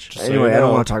to watch. Just so Anyway, you I don't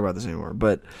know. want to talk about this anymore.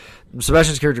 But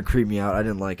Sebastian's character creeped me out. I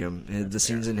didn't like him. The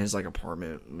scenes in his like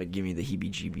apartment like give me the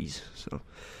heebie-jeebies. So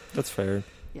That's fair.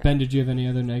 Ben, did you have any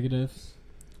other negatives?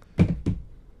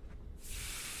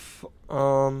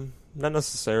 Not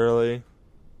necessarily.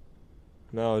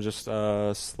 No, just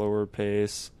slower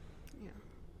pace. Yeah.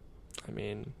 I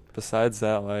mean, besides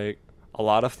that, like a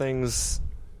lot of things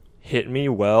hit me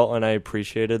well, and I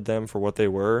appreciated them for what they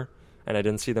were, and I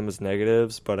didn't see them as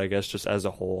negatives. But I guess just as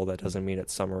a whole, that doesn't mean it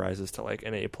summarizes to like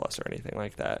an A+ or anything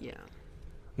like that. Yeah.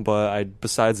 But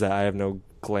besides that, I have no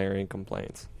glaring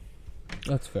complaints.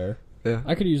 That's fair. yeah.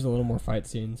 I could use a little more fight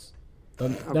scenes.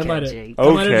 That Okay, might have. Jake.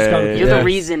 Okay. You're Yeah. the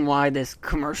reason why this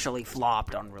commercially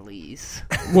flopped on release.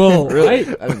 Well, Really?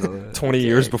 I didn't know that. 20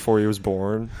 years before he was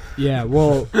born. yeah.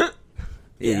 Well,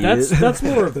 Idiot. that's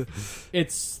more of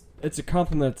it's a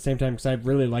compliment at the same time because I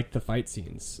really liked the fight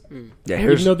scenes, yeah.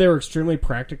 even though they were extremely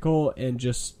practical and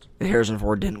just Harrison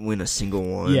Ford didn't win a single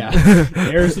one. yeah.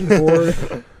 Harrison Ford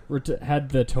had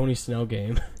the Tony Snell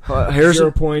game. 0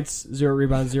 Harrison. points, 0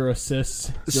 rebounds, 0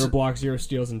 assists, 0 blocks, 0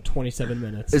 steals in 27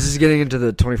 minutes. This is getting into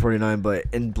the 2049, but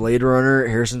in Blade Runner,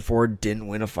 Harrison Ford didn't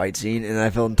win a fight scene, and I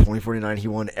felt in 2049 he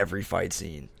won every fight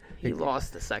scene. He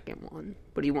lost the second one,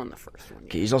 but he won the first one.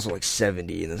 Okay, he's also like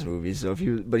 70 in this movie, so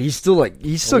but he's still What, gave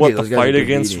the those guys a fight good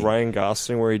against beating. Ryan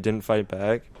Gosling where he didn't fight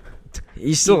back?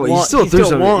 He still He threw still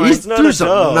some won. he It's threw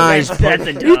some nice That's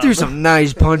a he threw dub. some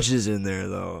nice punches in there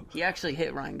though. He actually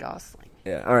hit Ryan Gosling.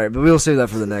 Yeah, all right, but we'll save that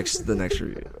for the next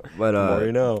review. But more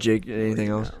you know. Jake, anything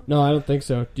else? No, I don't think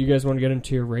so. Do you guys want to get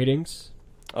into your ratings?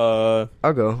 I'll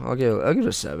go. I'll give it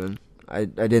a 7. I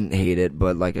didn't hate it,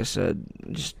 but like I said,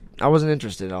 just I wasn't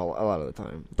interested a lot of the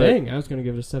time. But Dang, I was going to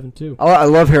give it a 7 too. I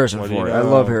love Harrison What do you Ford. know? I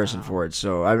love Harrison Ford,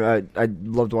 so I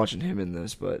loved watching him in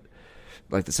this. But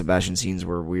like the Sebastian scenes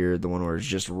were weird. The one where it's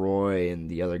just Roy and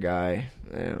the other guy.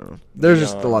 I don't know. There's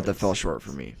just a lot that fell short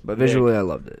for me. But visually, I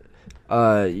loved it.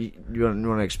 You want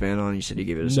to expand on? You said you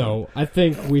gave it a 7. No, I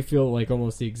think we feel like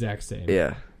almost the exact same.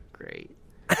 Yeah. Great.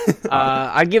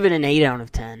 I'd give it an 8 out of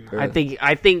 10. Really?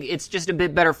 I think it's just a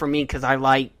bit better for me because I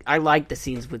like the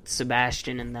scenes with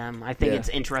Sebastian and them. I think Yeah. it's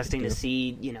interesting to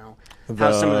see,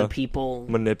 how some of the people.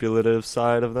 manipulative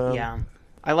side of them. Yeah,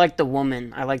 I liked the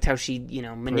woman. I liked how she,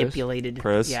 manipulated.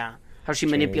 Pris? Yeah, how she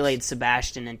James. manipulated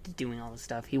Sebastian into doing all this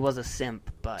stuff. He was a simp,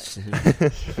 but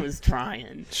he was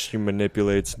trying. She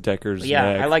manipulates Decker's But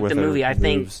yeah, neck I like with the her movie. I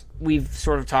think moves. we've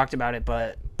sort of talked about it,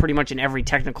 but pretty much in every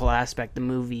technical aspect, the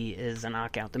movie is a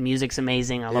knockout. The music's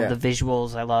amazing. I love Yeah. the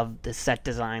visuals. I love the set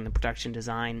design, the production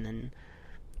design, and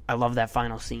I love that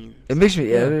final scene. It makes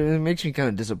me it makes me kind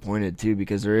of disappointed too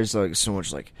because there is like so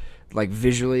much like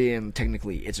visually and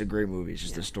technically it's a great movie. It's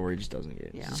just the story just doesn't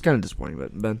get. Yeah. It's kind of disappointing.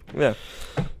 But Ben, Yeah.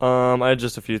 I had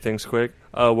just a few things quick.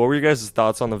 What were you guys'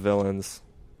 thoughts on the villains?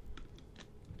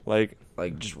 Like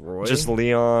just Roy, just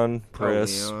Leon,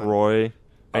 Pris, Leon. Roy.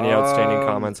 Any outstanding Um,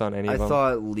 comments on any I of them?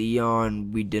 thought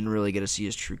Leon, we didn't really get to see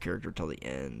his true character till the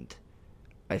end.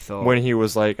 I felt when he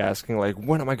was like asking like,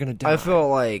 when am I gonna die? I felt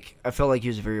like he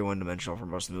was very one dimensional for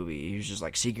most of the movie. He was just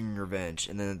like seeking revenge,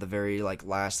 and then at the very like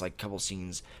last like couple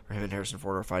scenes where him and Harrison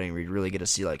Ford are fighting, we really get to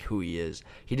see like who he is.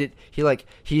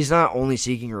 He's not only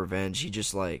seeking revenge. He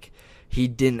just like he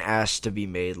didn't ask to be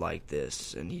made like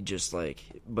this, and he just like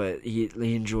but he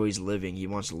enjoys living. He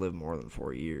wants to live more than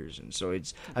 4 years, and so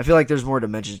I feel like there's more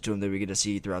dimensions to him that we get to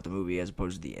see throughout the movie as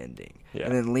opposed to the ending. Yeah.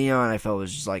 And then Leon, I felt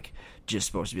was just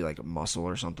supposed to be like a muscle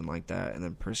or something like that, and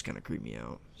then Pris kind of creeped me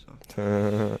out.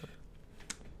 So.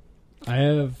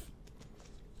 I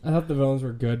thought the villains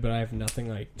were good, but I have nothing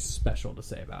like special to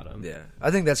say about them. Yeah, I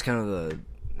think that's kind of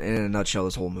in a nutshell,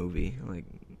 this whole movie. Like,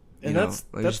 And that's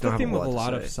the thing with a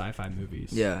lot of sci-fi movies.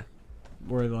 Yeah,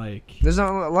 where like there's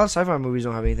not a lot of sci-fi movies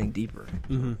don't have anything deeper.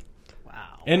 mhm.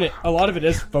 Wow. and a lot of it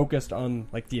is focused on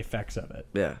like the effects of it,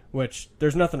 Yeah, which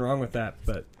there's nothing wrong with that,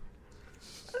 but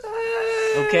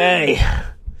Okay.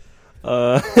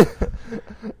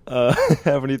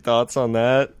 Have any thoughts on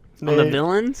that? On the Nate?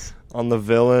 villains? On the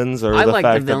villains, or I the like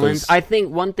fact the villains. that I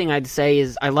think one thing I'd say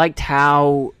is I liked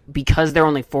how, because they're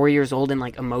only 4 years old in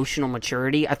like emotional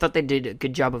maturity, I thought they did a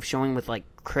good job of showing with like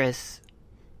Chris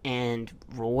and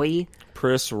Roy.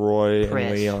 Pris, Roy, and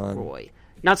Chris, Leon. Roy.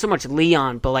 Not so much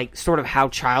Leon, but like sort of how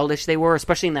childish they were,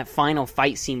 especially in that final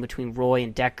fight scene between Roy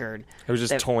and Deckard. He was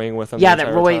just That- toying with him. Yeah, the that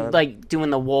entire Roy time. like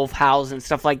doing the wolf howls and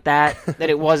stuff like that.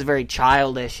 That it was very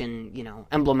childish and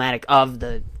emblematic of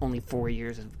the only 4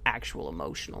 years of actual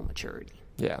emotional maturity.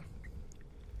 Yeah.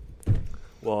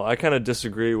 Well, I kind of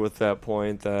disagree with that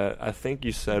point that I think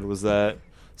you said was that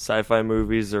sci-fi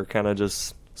movies are kind of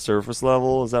just surface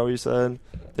level. Is that what you said?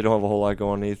 They don't have a whole lot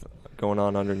going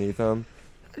on underneath them.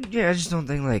 yeah. I just don't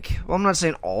think I'm not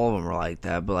saying all of them are like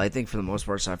that, but I think for the most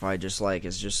part, sci-fi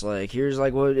is just like here's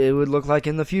like what it would look like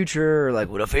in the future, or like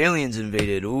what if aliens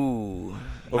invaded? Ooh,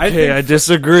 Okay, I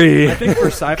disagree. I think for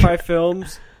sci-fi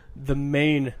films, the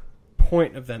main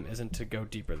point of them isn't to go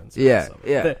deeper than surface Yeah, level.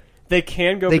 yeah. They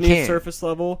can go They beneath can. surface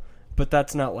level, but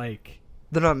that's not like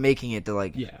they're not making it to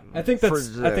like. yeah. I think that's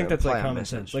for like apply a common message.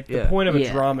 sense. Like Yeah. the point of a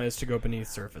Yeah. drama is to go beneath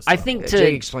surface. I level. think Yeah, to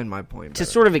Jake explained my point. to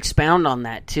better. sort of expound on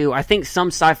that too, I think some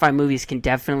sci-fi movies can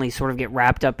definitely sort of get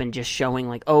wrapped up in just showing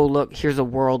like, oh look, here's a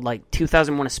world. Like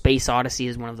 2001: A Space Odyssey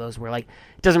is one of those where like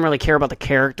it doesn't really care about the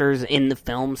characters in the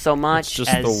film so much It's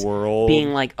just as the world.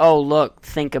 being like, oh look,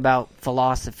 think about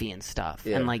philosophy and stuff.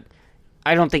 Yeah. And like,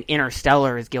 I don't think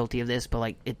Interstellar is guilty of this, but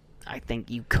like it, I think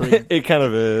you could It kind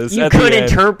of is. you At the could end,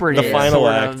 interpret the it final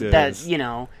sort act of is.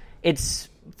 that it's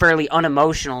fairly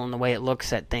unemotional in the way it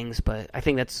looks at things, but I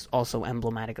think that's also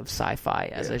emblematic of sci-fi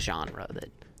as a genre that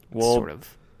Well, sort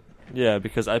of Yeah,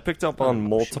 because I picked up on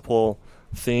multiple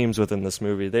themes within this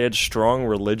movie. They had strong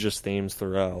religious themes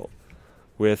throughout,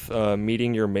 with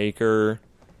meeting your maker,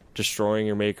 destroying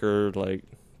your maker, like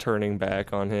turning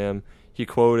back on him. He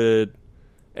quoted,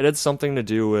 it had something to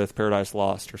do with Paradise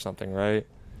Lost or something, right?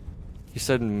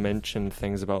 He mentioned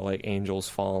things about like angels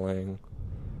falling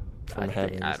from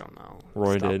heaven. I don't know.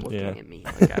 Roy Stop did, looking yeah. at me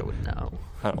like I would know.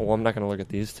 Well, I'm not going to look at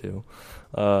these two.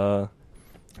 I'd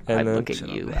then, look at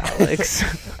you, Alex.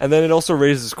 And then it also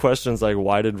raises questions like,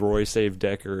 why did Roy save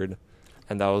Deckard?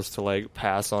 and that was to like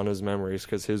pass on his memories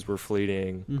because his were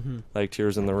fleeting, like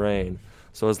Tears in the Rain.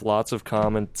 So it's lots of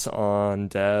comments on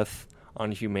death,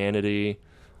 on humanity,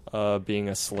 being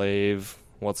a slave,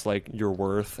 what's like your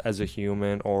worth as a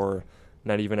human, or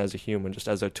not even as a human, just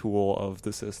as a tool of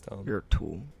the system. You're a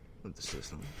tool of the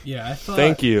system. Yeah, I thought.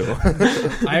 Thank you.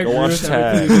 I agree watch with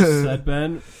Tag. everything you just said,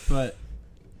 Ben, but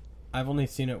I've only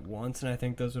seen it once, and I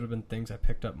think those would have been things I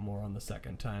picked up more on the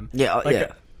second time. Yeah, Like,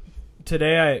 yeah.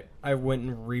 Today I went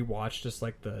and rewatched just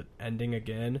like the ending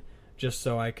again, just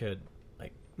so I could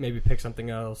like maybe pick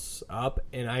something else up,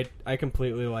 and I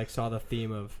completely like saw the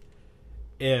theme of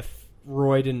if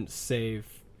Roy didn't save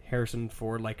Harrison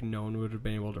Ford, like no one would have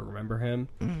been able to remember him,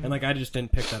 and like I just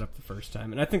didn't pick that up the first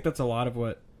time, and I think that's a lot of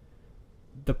what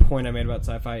the point I made about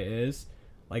sci-fi is.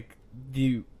 Like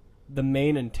the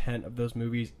main intent of those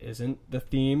movies isn't the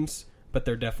themes, but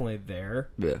they're definitely there.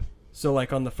 Yeah. So,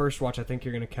 like, on the first watch, I think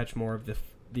you're going to catch more of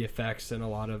the effects and a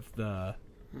lot of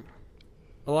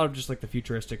just, like, the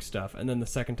futuristic stuff. And then the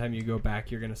second time you go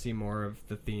back, you're going to see more of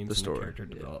the themes The story, and the character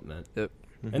yeah. development. Yep.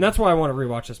 And that's why I want to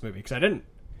rewatch this movie, because I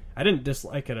didn't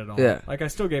dislike it at all. Yeah. Like, I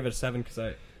still gave it a 7 because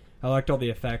I liked all the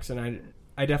effects, and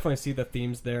I definitely see the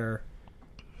themes there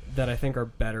that I think are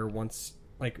better once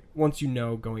you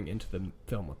know going into the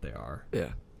film what they are.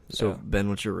 Yeah. So, Yeah. Ben,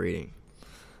 what's your rating?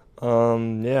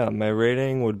 Yeah, my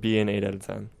rating would be an 8 out of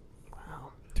 10.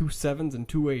 2 7s and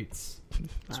 2 8s.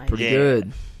 It's Nice. pretty Yeah.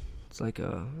 good. It's like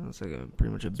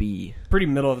pretty much a B. Pretty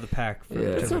middle of the pack. For Yeah.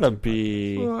 It's not a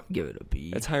B. Well, I'll give it a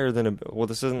B. It's higher than a. Well,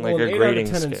 this isn't like Well, a an 8 grading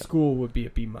out of 10 in scale. school would be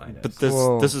a B minus. But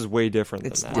Well, this is way different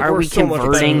than it's that. Why are we so much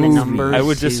converting the better numbers movie. I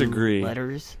would to disagree.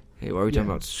 letters? Hey, why are we talking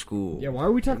Yeah. about school? Yeah, why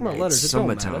are we talking about letters? It's It don't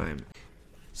matter. summertime.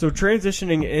 So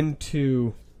transitioning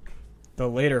into the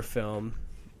later film,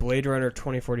 Blade Runner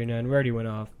 2049. We already went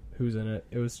off who's in it.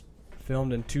 It was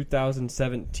filmed in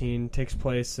 2017. Takes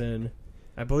place in,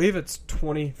 I believe it's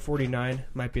 2049.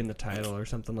 Might be in the title or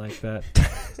something like that.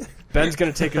 Ben's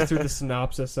gonna take us through the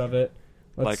synopsis of it.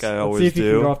 Like I let's always see if he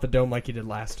do. can go off the dome like he did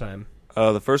last time.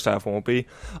 The first half won't be.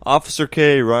 Officer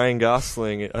K, Ryan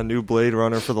Gosling, a new Blade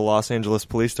Runner for the Los Angeles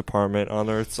Police Department,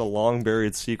 unearths a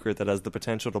long-buried secret that has the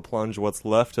potential to plunge what's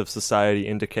left of society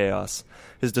into chaos.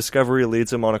 His discovery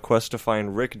leads him on a quest to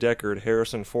find Rick Deckard,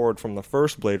 Harrison Ford from the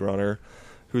first Blade Runner,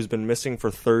 who's been missing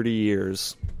for 30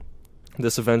 years.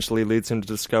 This eventually leads him to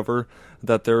discover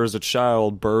that there is a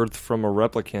child birthed from a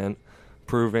replicant,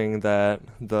 proving that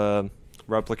the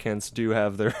replicants do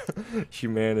have their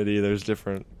humanity. There's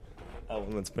different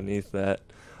elements beneath that.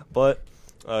 But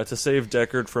to save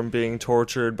Deckard from being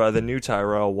tortured by the new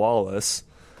Tyrell Wallace,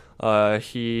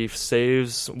 he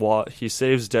saves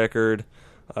Deckard,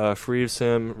 frees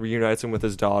him, reunites him with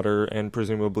his daughter, and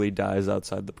presumably dies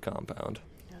outside the compound.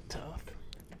 Tough.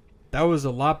 That was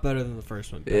a lot better than the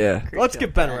first one. Yeah. Let's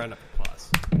give Ben a round of applause.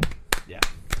 Yeah.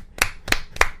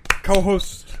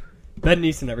 Co-host Ben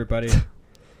Neeson, everybody.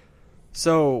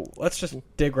 So let's just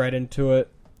dig right into it.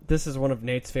 This is one of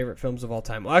Nate's favorite films of all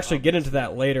time. We'll actually get into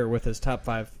that later with his top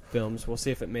 5 films. We'll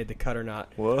see if it made the cut or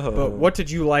not. Whoa. But what did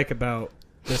you like about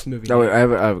this movie? Oh, wait, I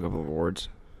have a couple of awards.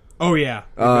 Oh, yeah.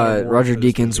 We've got an award Roger for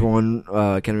this Deakins movie. won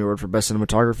Academy Award for Best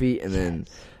Cinematography, and then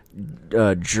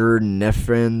Jerd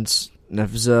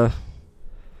Nefza,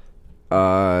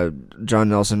 John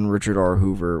Nelson, Richard R.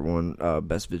 Hoover won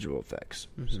Best Visual Effects.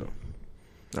 So,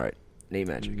 all right, Nate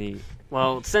Magic. Neat.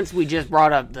 Well, since we just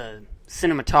brought up the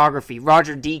cinematography,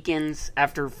 Roger Deakins,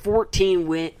 after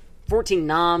 14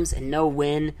 noms and no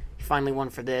win, he finally won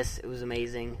for this. It was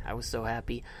amazing. I was so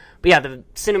happy. But yeah, the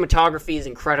cinematography is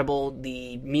incredible.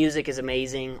 The music is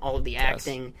amazing. All of the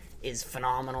acting is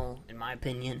phenomenal, in my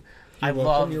opinion. You're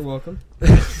welcome.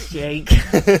 Jake.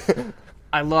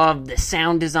 I love the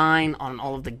sound design on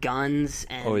all of the guns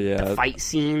and the fight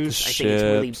scenes. The I think it's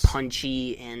really ships.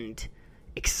 punchy and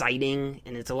exciting,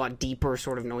 and it's a lot deeper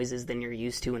sort of noises than you're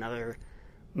used to in other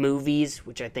movies,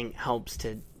 which I think helps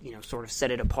to, sort of set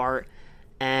it apart.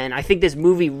 And I think this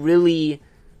movie really,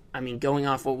 going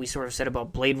off what we sort of said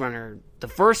about Blade Runner, the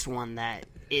first one, that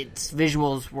its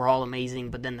visuals were all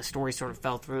amazing, but then the story sort of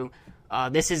fell through.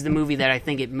 This is the movie that I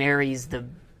think it marries the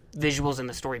visuals and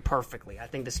the story perfectly. I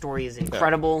think the story is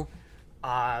incredible.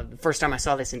 The first time I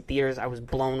saw this in theaters, I was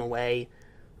blown away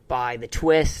by the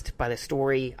twist, by the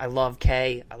story. I love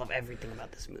Kay. I love everything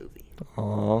about this movie.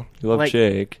 Aw, you love Like-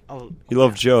 Jake. Oh, You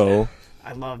love Joe.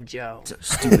 I love Joe.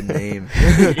 Stupid name.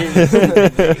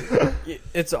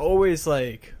 It's always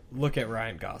like, look at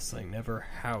Ryan Gosling, never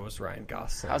how's Ryan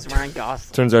Gosling. How's Ryan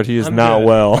Gosling? Turns out he is I'm not good.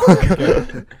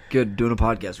 well. Good, doing a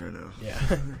podcast right now.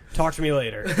 Yeah. Talk to me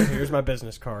later. Here's my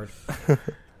business card.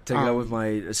 Take it up with my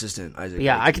assistant, Isaac.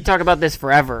 Yeah, I could talk about this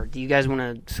forever. Do you guys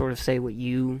want to sort of say what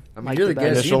you I mean, liked you're the about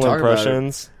guest. it? You can Initial talk about it.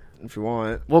 impressions. If you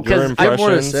want. Well, Your because I have more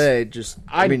to Impressions? say. Just,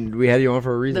 I mean, we had you on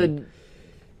for a reason.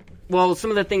 well,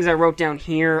 some of the things I wrote down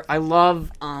here, I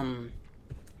love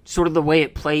sort of the way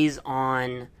it plays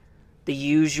on the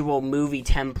usual movie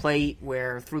template,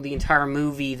 where through the entire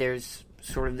movie there's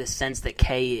sort of this sense that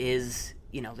Kay is,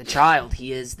 the child.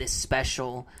 He is this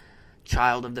special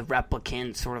child of the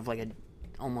replicant, sort of like a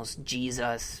almost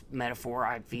Jesus metaphor.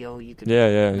 I feel you could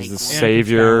Yeah, make he's the one.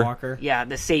 savior Skywalker. Yeah,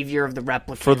 the savior of the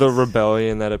replicants. for the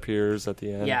rebellion that appears at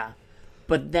the end. Yeah.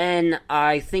 But then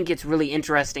I think it's really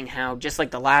interesting how, just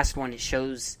like the last one, it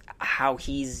shows how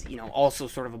he's, also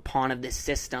sort of a pawn of this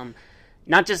system.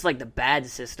 Not just like the bad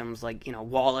systems like,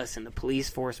 Wallace and the police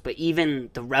force, but even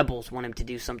the rebels want him to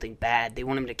do something bad. They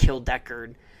want him to kill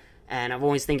Deckard. And I've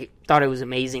always thought it was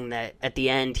amazing that at the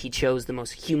end he chose the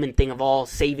most human thing of all,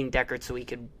 saving Deckard so he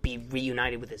could be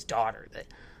reunited with his daughter. That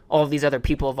all of these other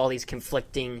people have all these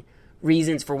conflicting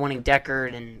reasons for wanting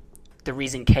Deckard, and the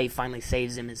reason Kay finally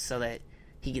saves him is so that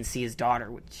he can see his daughter,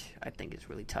 which I think is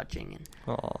really touching. And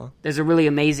Aw. there's a really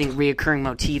amazing reoccurring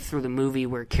motif through the movie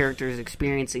where characters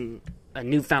experiencing a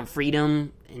newfound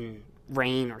freedom in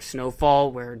rain or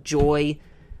snowfall, where Joy,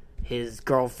 his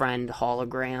girlfriend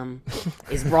hologram,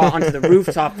 is brought onto the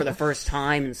rooftop for the first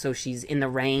time, and so she's in the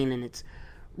rain, and it's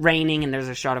raining, and there's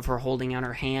a shot of her holding out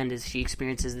her hand as she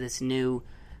experiences this new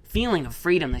feeling of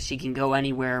freedom, that she can go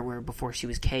anywhere where before she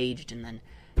was caged. And then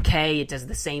Kay, it does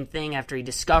the same thing after he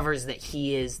discovers that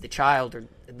he is the child, or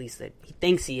at least that he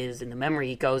thinks he is in the memory.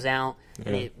 He goes out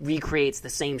and it recreates the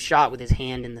same shot with his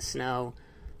hand in the snow,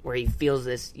 where he feels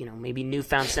this, maybe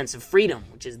newfound sense of freedom,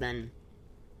 which is then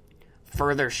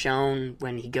further shown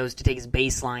when he goes to take his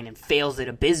baseline and fails it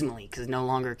abysmally, because no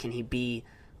longer can he be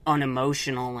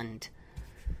unemotional and,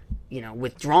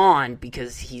 withdrawn,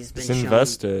 because he's been shown,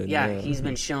 invested, yeah. he's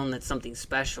been shown that something's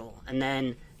special. And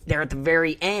then there at the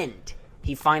very end,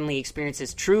 he finally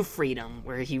experiences true freedom,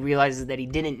 where he realizes that he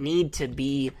didn't need to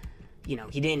be, he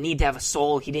didn't need to have a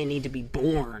soul, he didn't need to be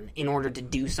born in order to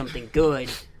do something good.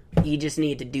 He just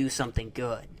needed to do something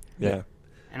good. Yeah.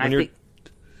 And When I think...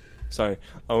 Sorry.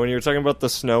 When you were talking about the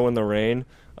snow and the rain,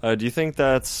 do you think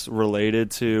that's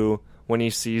related to when he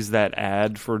sees that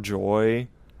ad for Joy,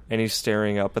 and he's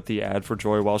staring up at the ad for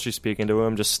Joy while she's speaking to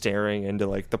him, just staring into,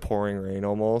 the pouring rain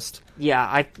almost? Yeah,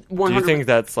 I 100%... Do you think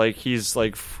that's, he's,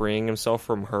 freeing himself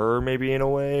from her, maybe, in a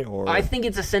way? Or I think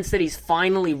it's a sense that he's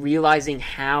finally realizing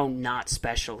how not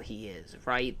special he is,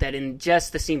 right? That in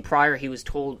just the scene prior, he was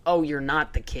told, oh, you're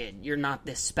not the kid. You're not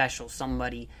this special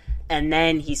somebody. And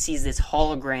then he sees this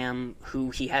hologram who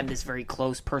he had this very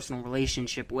close personal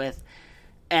relationship with.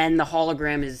 And the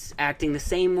hologram is acting the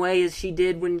same way as she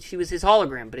did when she was his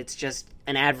hologram, but it's just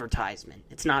an advertisement.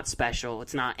 It's not special.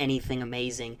 It's not anything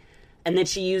amazing. And then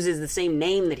she uses the same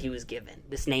name that he was given,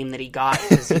 this name that he got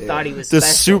because he thought he was the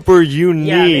special. super unique,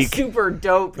 Yeah, the super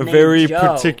dope a name, very Joe,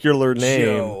 particular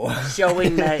name.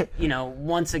 showing that,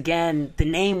 once again, the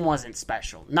name wasn't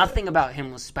special. Nothing about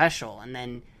him was special. And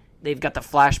then they've got the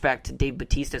flashback to Dave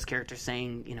Bautista's character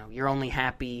saying, you're only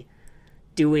happy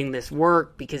doing this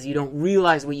work because you don't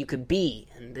realize what you could be.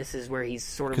 And this is where he's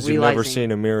sort of Because realizing... you've never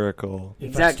seen a miracle. If I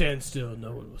Exactly. stand still,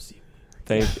 no one will see me.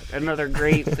 Thank Another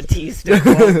great Batista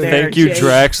quote there. Thank you, Jake.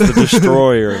 Drax the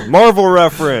Destroyer. Marvel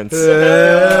reference.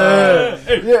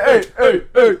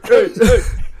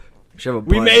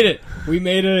 We made it. We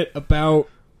made it about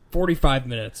 45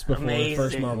 minutes before the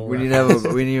first Amazing. Marvel. We need reference. to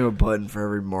have we need a button for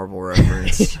every Marvel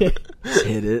reference. Just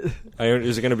hit it.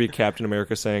 Is it going to be Captain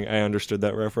America saying, I understood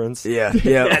that reference? Yeah.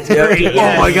 That's great.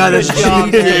 Oh my god, that's Good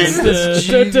job, genius.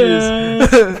 man.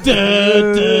 That's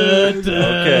genius.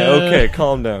 Okay,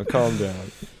 calm down.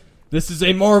 This is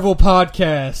a Marvel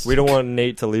podcast. We don't want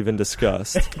Nate to leave in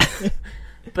disgust.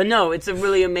 But no, it's a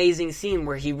really amazing scene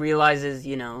where he realizes,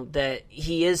 that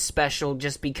he is special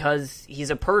just because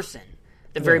he's a person.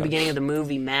 The very beginning of the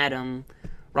movie, Madam,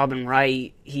 Robin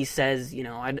Wright, he says,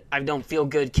 I don't feel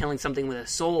good killing something with a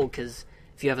soul, because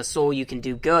if you have a soul, you can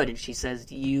do good. And she says,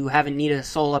 you haven't needed a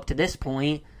soul up to this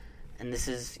point. And this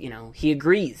is, he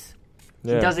agrees.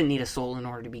 Yeah. He doesn't need a soul in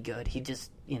order to be good. He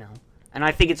just, And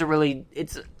I think it's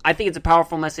a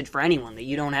powerful message for anyone, that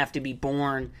you don't have to be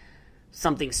born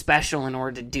something special in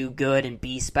order to do good and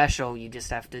be special. You just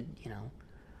have to,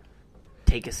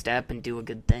 take a step and do a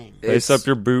good thing. Lace up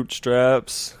your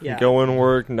bootstraps. Yeah. Go and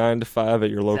work 9 to 5 at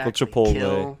your local Exactly.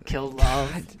 Chipotle. Kill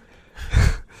love.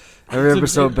 Every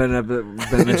episode, Ben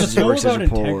mentions he works at film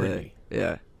about Chipotle. integrity.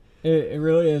 Yeah. It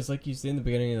really is, like you see in the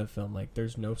beginning of the film,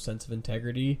 there's no sense of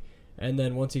integrity. And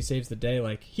then once he saves the day,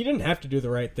 he didn't have to do the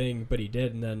right thing, but he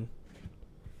did, and then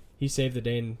he saved the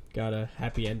day and got a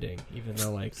happy ending, even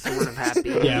though like Sort of happy.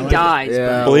 Yeah, he like- dies,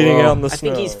 Yeah. but Bleeding well, out in the I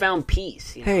snow. think he's found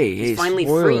peace. You know? Hey, he's finally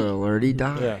spoiler free. alert, he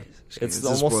dies. Yeah. It's a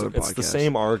almost spoiler it's the podcast.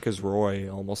 same arc as Roy,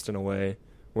 almost in a way,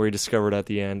 where he discovered at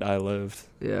the end, I lived.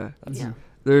 Yeah. Yeah.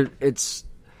 This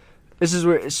is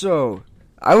where, so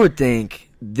I would think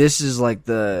this is like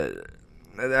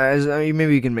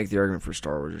maybe you can make the argument for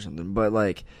Star Wars or something, but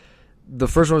like the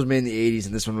first one was made in the 80s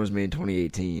and this one was made in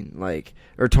 2018, like,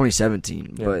 or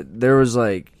 2017, Yeah. but there was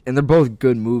like, and they're both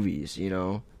good movies, you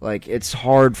know, like it's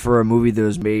hard for a movie that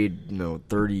was made,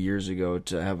 30 years ago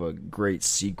to have a great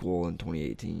sequel in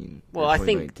 2018. Well, or I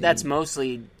think 2019. that's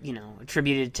mostly,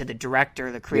 attributed to the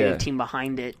director, the creative Yeah. team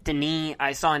behind it. Denis,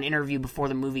 I saw an interview before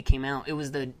the movie came out. It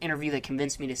was the interview that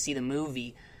convinced me to see the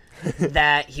movie.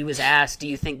 That he was asked, do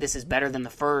you think this is better than the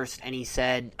first? And he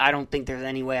said, I don't think there's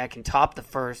any way I can top the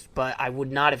first, but I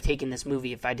would not have taken this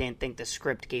movie if I didn't think the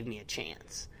script gave me a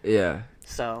chance. Yeah.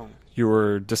 So You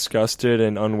were disgusted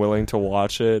and unwilling to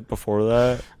watch it before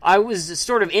that. I was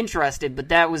sort of interested, but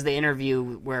that was the interview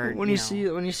where When you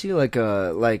see like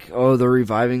they're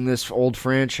reviving this old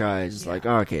franchise, like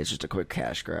okay, it's just a quick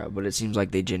cash grab, but it seems like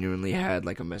they genuinely had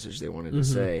like a message they wanted to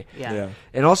say. yeah.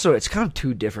 And also it's kind of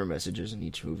two different messages in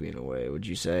each movie in a way, would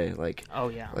you say? Like Oh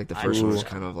yeah. like the I first would. one was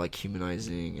kind of like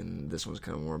humanizing and this one's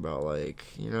kind of more about like,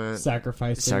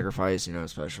 sacrificing. sacrifice,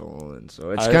 special, and so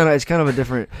it's I- kind of a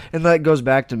different, and that goes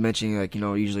back to mentioning like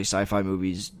usually sci-fi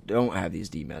movies don't have these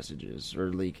deep messages,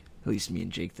 or like at least me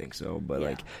and Jake think so. But Yeah.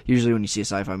 like usually when you see a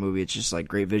sci-fi movie, it's just like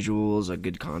great visuals, a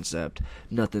good concept,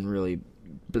 nothing really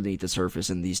beneath the surface,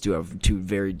 and these two have two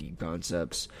very deep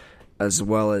concepts as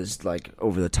well as like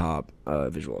over the top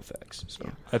visual effects. So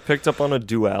I picked up on a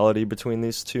duality between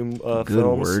these two good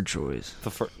films. word choice.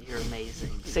 You're amazing.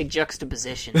 Say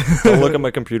juxtaposition. Don't look at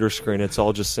my computer screen; it's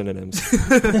all just synonyms.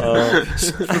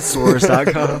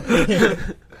 Source.com.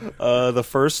 The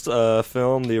first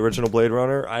film, the original Blade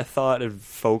Runner, I thought it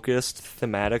focused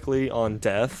thematically on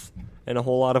death in a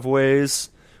whole lot of ways.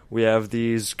 We have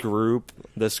this group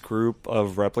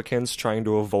of replicants trying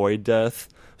to avoid death,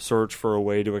 search for a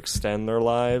way to extend their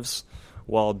lives,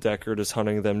 while Deckard is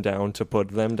hunting them down to put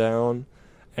them down.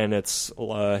 And it's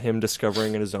him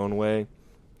discovering in his own way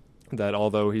that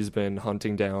although he's been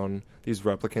hunting down these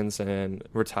replicants and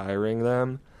retiring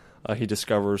them, he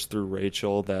discovers through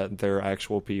Rachel that they're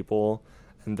actual people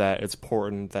and that it's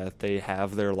important that they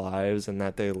have their lives and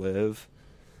that they live.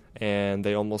 And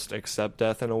they almost accept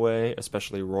death in a way,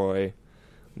 especially Roy.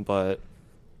 But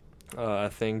I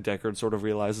think Deckard sort of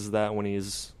realizes that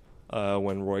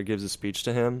when Roy gives a speech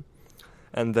to him.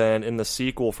 And then in the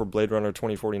sequel for Blade Runner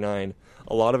 2049,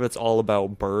 a lot of it's all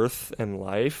about birth and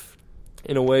life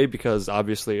in a way, because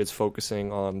obviously it's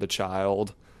focusing on the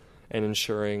child and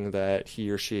ensuring that he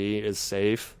or she is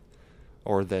safe,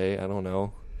 or they, I don't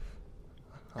know.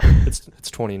 It's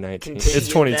 2019. Continue It's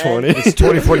 2020. It's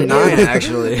 2049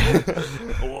 actually.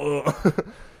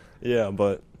 Yeah,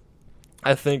 but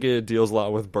I think it deals a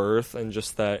lot with birth and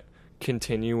just that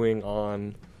continuing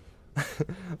on,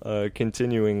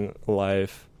 continuing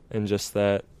life, and just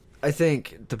that. I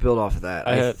think to build off of that,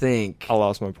 I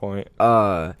lost my point.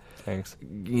 Thanks.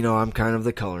 I'm kind of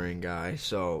the coloring guy,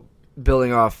 so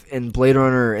building off in Blade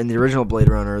Runner, in the original Blade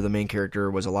Runner, the main character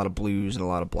was a lot of blues and a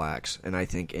lot of blacks, and I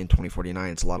think in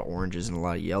 2049 it's a lot of oranges and a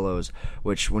lot of yellows,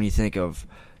 which when you think of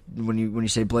when you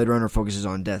say Blade Runner focuses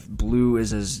on death, blue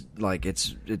is as like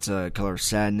it's a color of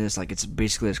sadness, like it's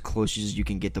basically as close as you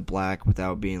can get to black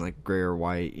without being like gray or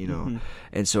white,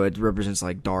 and so it represents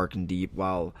like dark and deep,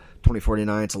 while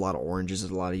 2049 it's a lot of oranges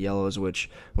and a lot of yellows, which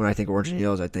when I think orange and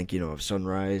yellows I think of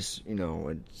sunrise,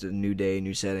 it's a new day,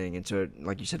 new setting, and so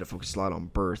like you said, it focuses a lot on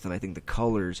birth. And I think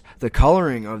the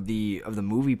coloring of the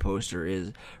movie poster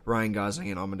is Ryan Gosling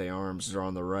and Ana de Armas are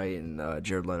on the right, and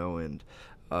Jared Leto and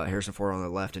Harrison Ford on the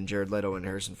left, and Jared Leto and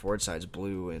Harrison Ford's side is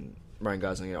blue, and Ryan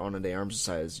Gosling and Ana de Armas'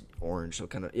 side is orange. So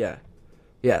kind of yeah,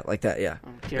 like that, yeah.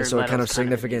 Jared And so it kind of Leto's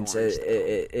significance, kind of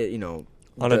it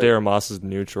Ana de Armas is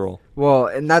neutral. Well,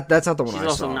 and that's not the one She's I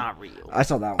also saw. not real. I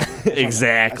saw that one.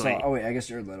 Exactly. I guess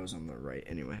Jared Leto's on the right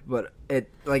anyway. But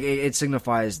it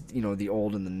signifies the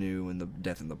old and the new and the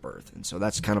death and the birth, and so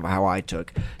that's kind of how I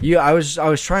took. I was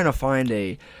trying to find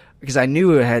because I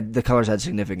knew the colors had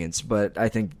significance, but I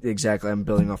think exactly I'm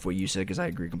building off what you said because I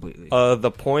agree completely.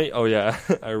 The point. Oh yeah,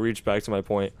 I reached back to my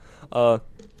point.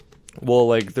 Well,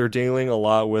 like they're dealing a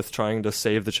lot with trying to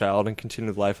save the child and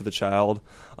continue the life of the child.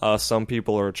 Some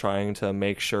people are trying to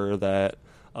make sure that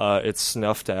it's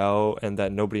snuffed out and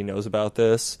that nobody knows about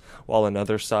this, while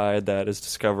another side that is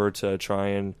discovered to try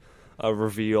and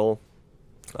reveal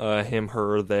him,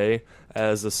 her, they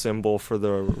as a symbol for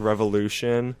the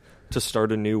revolution to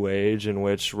start a new age in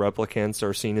which replicants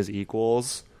are seen as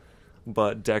equals,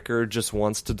 but Deckard just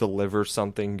wants to deliver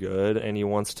something good, and he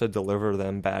wants to deliver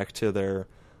them back to their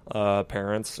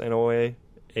parents in a way,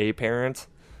 a parent,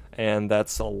 and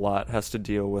that's a lot, has to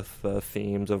deal with the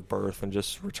themes of birth and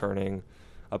just returning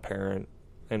a parent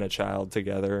and a child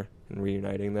together and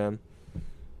reuniting them.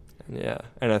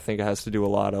 And I think it has to do a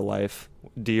lot of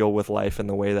deal with life in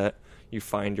the way that you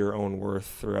find your own worth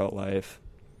throughout life,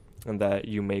 and that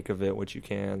you make of it what you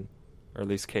can, or at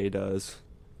least Kay does.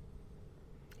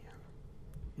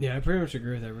 Yeah, I pretty much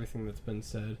agree with everything that's been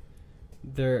said.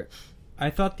 I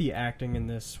thought the acting in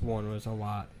this one was a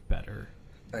lot better.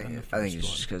 I think it's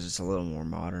just because it's a little more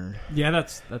modern. Yeah,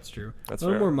 that's true. That's a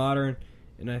little fair. more modern,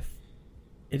 and it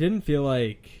didn't feel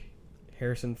like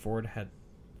Harrison Ford had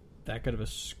that good of a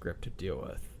script to deal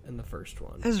with in the first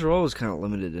one. His role was kind of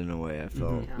limited in a way. I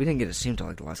felt we didn't get to see him till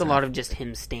like the last. It's a lot of just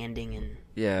him standing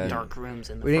in dark rooms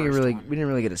in the we first didn't one. We didn't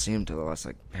really get to see him till the last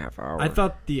like half hour. I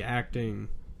thought the acting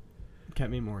kept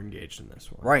me more engaged in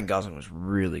this one. Ryan Gosling was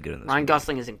really good in this. Ryan movie.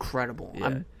 Gosling is incredible. Yeah.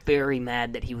 I'm very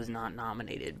mad that he was not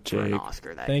nominated for an Jake.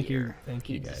 Oscar that Thank year. you,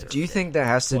 He guys. deserved Do you it. think that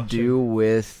has to Well, do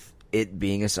with it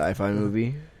being a sci-fi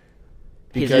movie?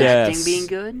 his Because- acting Yes. being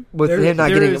good? With There- him not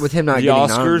there getting is- with him not The getting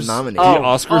Oscars- nominated. The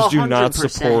Oscars do not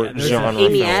 100%. support There's genre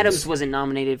Amy films. Adams wasn't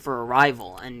nominated for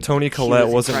Arrival, and Tony she Collette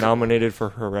was wasn't incredible. nominated for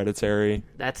Hereditary.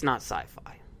 That's not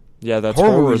sci-fi. Yeah, that's Horror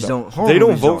horror. movies though. don't- horror They don't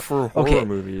movies vote don't. for horror Okay.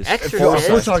 movies. Exorcist.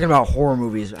 If we're talking about horror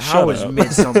movies, how Shut is up.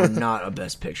 Midsommar not a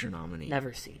Best Picture nominee?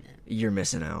 Never seen it. You're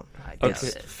missing out. That's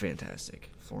It's it. fantastic.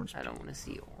 Florence. I don't want to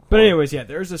see it. But anyways, yeah,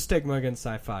 there's a stigma against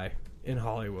sci-fi in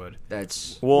Hollywood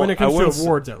That's Well, when it comes I to wouldn't,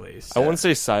 awards, at least. I wouldn't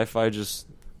say sci-fi, just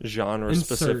genre In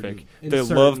specific. certain- They in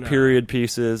love certain, period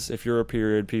pieces. If you're a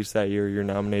period piece that year, you're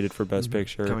nominated for Best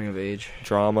Picture. coming of age.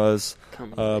 Dramas.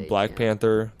 Coming of age, Black yeah.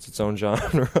 Panther. It's its own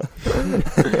genre.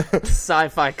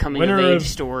 Sci-fi coming Winner of age of-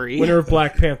 story. Winner of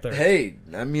Black Panther. Hey,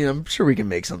 I mean, I'm sure we can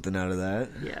make something out of that.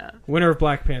 Yeah. Winner of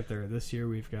Black Panther. This year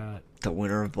we've got The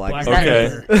winner of Black Black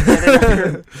Panther. Okay.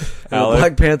 Panther. The Alex.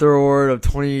 Black Panther Award of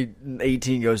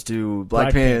 2018 goes to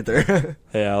Black Black Panther.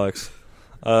 Hey, Alex.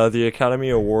 The Academy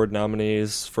Award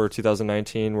nominees for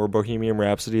 2019 were Bohemian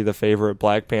Rhapsody, The Favorite,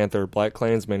 Black Panther, Black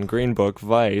Klansman, Green Book,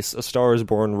 Vice, A Star is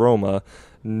Born, Roma,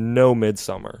 no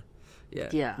Midsommar.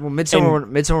 Yeah. Well, Midsommar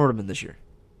would have been this year.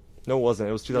 No, it wasn't.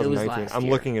 It was 2019. last I'm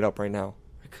year. looking it up right now.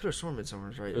 I could have sworn Midsommar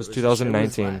was right. It was this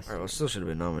 2019. year. All right, well, still should have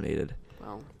been nominated.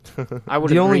 Well, I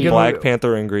would The only agree. good Black one-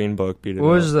 Panther and Green Book beat it What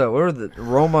was out. the? What were the?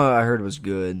 Roma? I heard was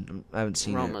good. I haven't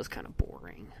seen Roma's kind of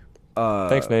boring. it.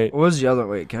 Thanks, Nate. What was the other?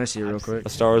 Wait, can I see it real quick? A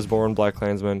Star is Born, Black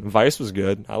Klansman. Vice was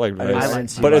good. I like I Vice. didn't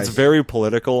see But it's Vice. very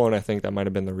political, and I think that might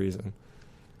have been the reason.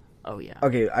 Oh yeah.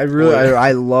 Okay,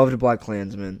 I loved Black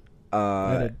Klansman.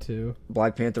 I did too.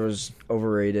 Black Panther was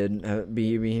overrated.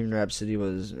 Bohemian Rhapsody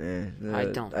was. I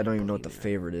don't even know what the believe it.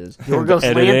 favorite is. Yorgos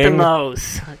Editing.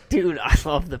 Lanthimos. Dude, I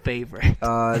love The Favorite.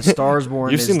 Stars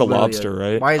Born. You've is seen The literally Lobster,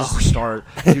 right? Why is Oh, Star?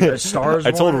 Dude, a Stars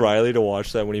I told Born? Riley to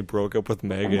watch that when he broke up with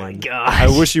Megan. my gosh. I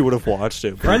wish he would have watched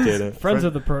it, but he didn't. Friends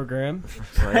of the program.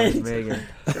 Friends, Megan.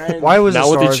 Friends. Why was Not A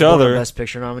with Star is each Born other. a Best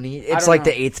Picture nominee? It's don't like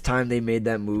know. the 8th time they made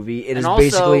that movie. It And is also-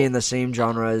 basically in the same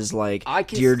genre as like I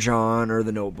can- Dear John or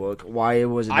The Notebook. Why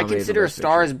was it? I nominated consider for A Best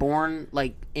Star Picture? is Born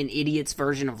like an idiot's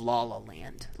version of La La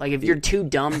Land. Like if you're too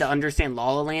dumb to understand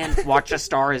La La Land, watch A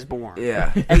Star is Born.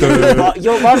 Yeah. And then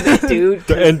you'll love it, dude.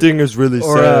 The ending is really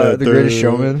Or sad. The Greatest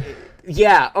Showman.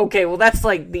 Yeah, okay, well that's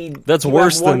like the That's you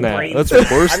worse have one than that. brain That's cell.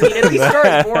 worse I mean, at than least Star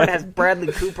that. is Born has Bradley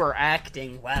Cooper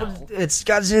acting well. It's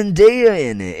got Zendaya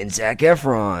in it and Zac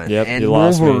Efron Yep, and you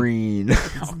lost me. Wolverine.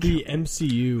 It's the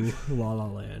MCU La La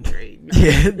Land. Great.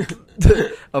 Yeah,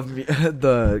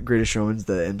 the Greatest Showman's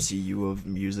the MCU of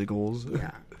musicals.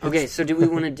 Yeah. Okay, so do we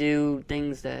want to do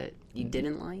things that you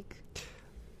didn't like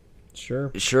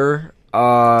Sure. Sure.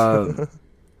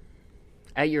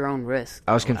 at your own risk?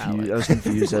 I was though, confused. Alex. I was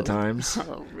confused at times.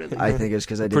 Oh, really? I think it's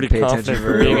because I didn't Pretty pay attention confident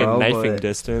for very being well. at knifing but-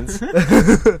 distance.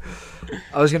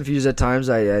 I was confused at times.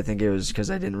 I think it was because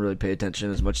I didn't really pay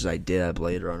attention as much as I did at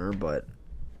Blade Runner. But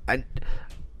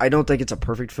I don't think it's a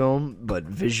perfect film. But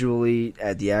visually,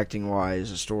 at the acting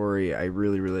wise, the story, I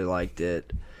really liked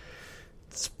it.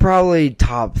 It's probably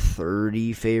top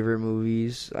 30 favorite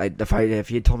movies.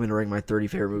 If you had told me to rank my 30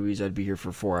 favorite movies, I'd be here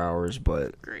for 4 hours.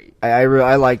 But Great. I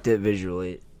liked it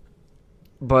visually.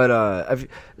 But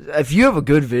if you have a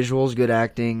good visuals, good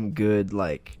acting, good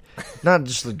like not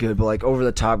just good, but like over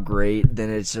the top great, then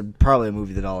it's probably a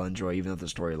movie that I'll enjoy, even if the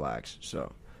story lacks.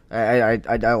 So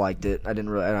I liked it. I don't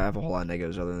have a whole lot of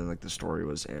negatives other than like the story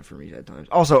was for me at times.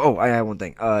 Also, I had one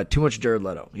thing. Too much Jared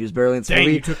Leto. He was barely in this Dang,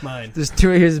 movie. you took mine. He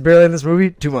was barely in this movie.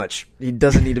 Too much. He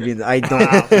doesn't need to be in. I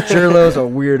don't. Jared Leto's a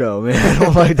weirdo, man. I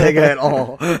don't like that guy at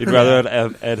all. You'd rather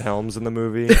have Ed Helms in the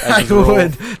movie. As I his role?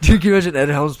 would. Dude, can you imagine Ed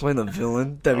Helms playing the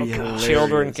villain? That'd be hilarious.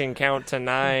 Children can count to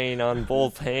 9 on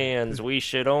both hands. We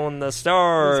should own the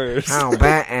stars. How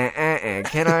bad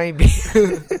can I be?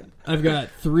 I've got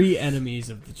 3 enemies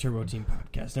of the Turbo Team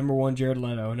podcast. Number 1, Jared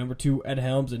Leto. Number 2, Ed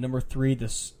Helms. And number 3,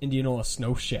 the Indianola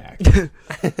Snow Shack.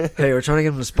 Hey, we're trying to get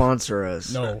him to sponsor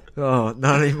us. No. Oh,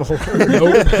 not anymore.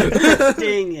 Nope.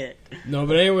 Dang it. No,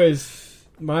 but anyways,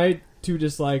 my 2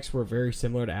 dislikes were very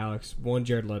similar to Alex. 1,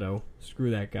 Jared Leto.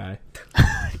 Screw that guy.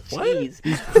 Jeez.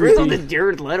 Where's all the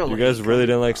Jared Leto? You guys really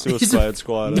didn't like Suicide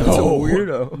Squad. He's a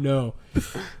weirdo. No.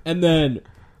 And then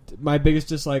my biggest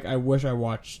dislike, I wish I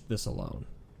watched this alone.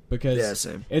 Because Yeah,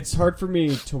 same. it's hard for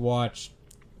me to watch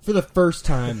for the first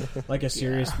time like a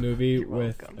serious movie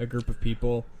with welcome. a group of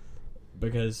people,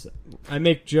 because I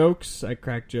make jokes, I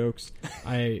crack jokes,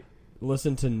 I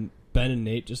listen to Ben and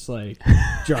Nate just like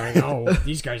jarring, oh,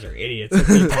 these guys are idiots. Like,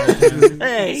 the entire time.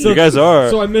 Hey. You guys are.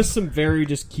 So I missed some very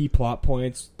just key plot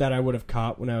points that I would have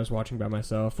caught when I was watching by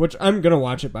myself, which I'm gonna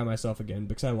watch it by myself again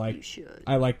because I You like should.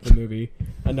 the movie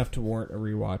enough to warrant a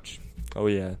rewatch. Oh,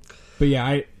 yeah. But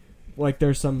yeah,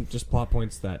 there's some just plot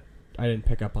points that I didn't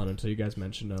pick up on until you guys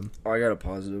mentioned them. Oh, I got a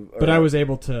positive. But I was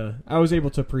able to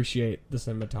appreciate the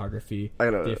cinematography,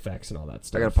 the effects, and all that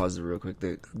stuff. I got a positive real quick.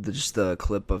 Just the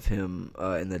clip of him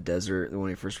in the desert when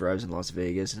he first arrives in Las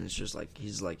Vegas, and it's just like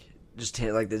he's like just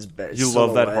like this. You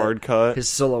love that hard cut. His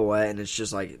silhouette, and it's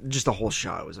just like the whole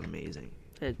shot was amazing.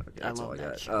 I That's all love I that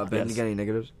got. shot. Ben, Yes. you got any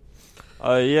negatives?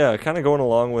 Yeah, kind of going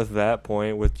along with that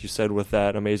point, with you said with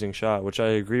that amazing shot, which I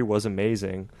agree was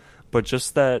amazing. But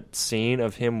just that scene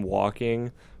of him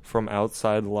walking from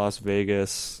outside the Las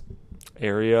Vegas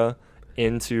area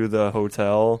into the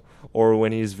hotel, or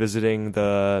when he's visiting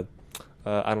the,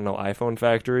 iPhone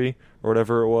factory or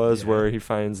whatever it was, where he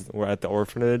finds, we're at the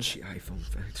orphanage. The iPhone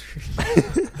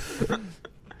factory.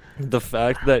 The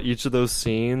fact that each of those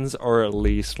scenes are at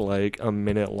least like a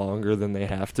minute longer than they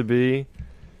have to be.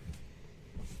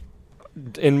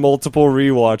 In multiple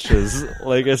rewatches.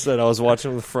 Like I said, I was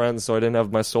watching with friends, so I didn't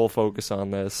have my sole focus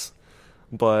on this.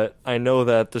 But I know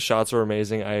that the shots are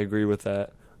amazing. I agree with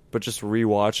that. But just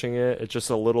rewatching it, it's just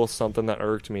a little something that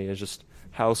irked me. Is just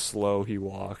how slow he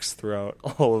walks throughout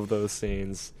all of those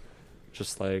scenes.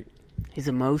 Just like He's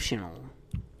emotional.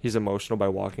 he's emotional by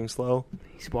walking slow.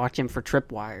 He's watching for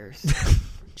tripwires.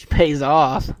 Which pays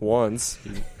off. Once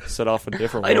he set off a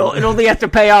different It one. only have to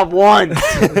pay off once.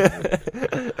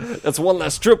 That's one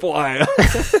less tripwire.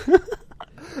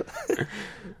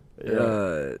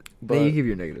 Nate, you give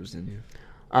your negatives, didn't you?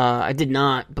 I did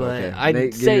not, but Okay. I'd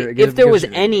Nate, say give if there us was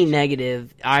your any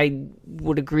negatives. negative, I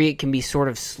would agree it can be sort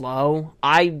of slow.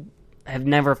 I have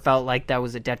never felt like that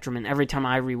was a detriment. Every time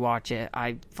I rewatch it,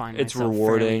 I find It's myself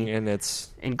rewarding fairly and it's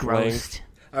engrossed. length.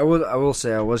 I will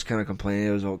say I was kind of complaining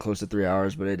it was close to 3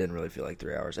 hours, but it didn't really feel like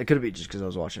 3 hours. It could have been just because I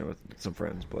was watching it with some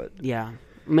friends, but Yeah,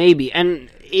 maybe. And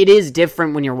it is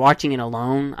different when you're watching it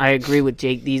alone. I agree with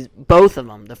Jake. Both of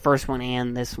them, the first one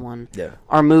and this one, yeah.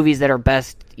 are movies that are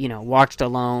best, watched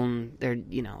alone. They're,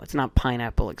 it's not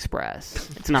Pineapple Express.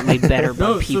 It's not made better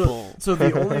by people. So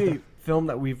the only film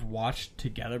that we've watched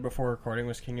together before recording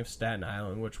was King of Staten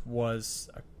Island, which was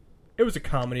it was a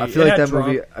comedy. I feel It like had that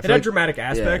movie- I It feel had like- dramatic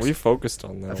aspects. We focused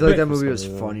on that. I feel like that Focused movie on was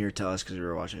that. funnier to us because we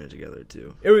were watching it together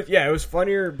too. It was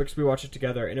funnier because we watched it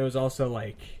together, and it was also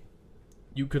like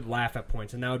you could laugh at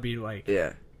points, and that would be like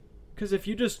Yeah. because if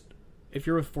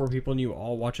you're with 4 people and you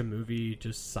all watch a movie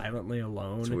just silently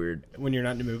alone, It's weird. When you're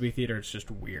not in a movie theater, it's just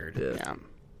weird. Yeah. Yeah.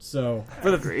 So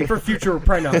for future, we're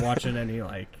probably not watching any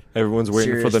like. Everyone's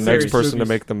waiting for the Serious next person to movies.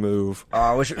 make the move. Oh,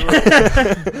 I wish.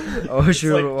 I wish It's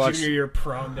we would have like watched. junior year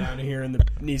prom down here in the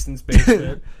Neeson's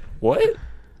basement. What?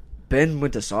 Ben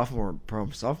went to sophomore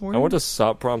prom. Sophomore. I went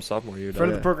to prom sophomore year.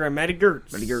 Friend of the program, Matty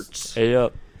Gertz. Matty Gertz. Hey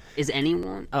up. Is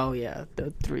anyone? Oh yeah,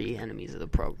 the 3 enemies of the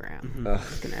program. I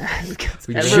was gonna ask.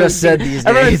 We Everyone just said seems- these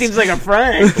Everyone names. seems like a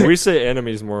friend. We say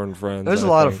enemies more than friends. There's I a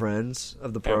lot of think. friends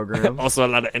of the program. Also a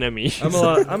lot of enemies.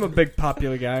 I'm a big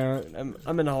popular guy.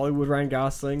 I'm in Hollywood. Ryan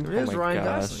Gosling. There's my Ryan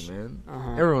gosh. Gosling, man.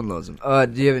 Uh-huh. Everyone loves him.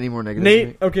 Do you have any more negatives?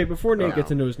 Nate. Okay, before Nate Oh.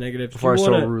 gets into his negatives, Before I do you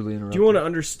so wanna- rudely do interrupt. you want to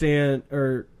understand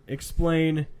or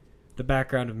explain the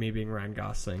background of me being Ryan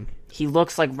Gosling? He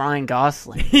looks like Ryan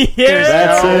Gosling. Yeah,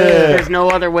 That's it. There's no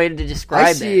other way to I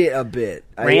describe see it. it a bit.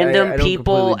 Random I don't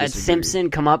people completely at disagree. Simpson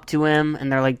come up to him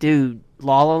and they're like, "Dude,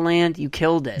 La La Land, you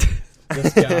killed it."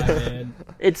 this guy, man.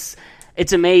 It's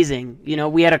It's amazing. You know,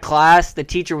 we had a class. The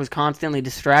teacher was constantly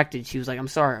distracted. She was like, "I'm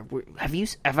sorry.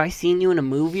 Have I seen you in a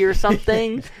movie or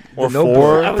something?" Or Notebook.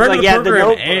 four. I was Friend like, of the "Yeah, the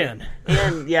program,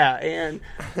 Notebook." Anne.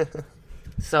 And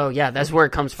so yeah, that's where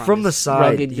it comes from. From the is side,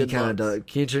 rugged he good kind of looks.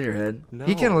 does. Can you turn your head? No.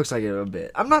 He kind of looks like it a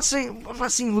bit. I'm not saying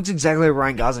he looks exactly like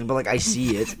Ryan Gosling, but like I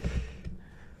see it.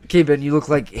 Okay, Ben, you look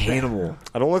like Hannibal.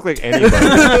 I don't look like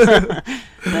anybody.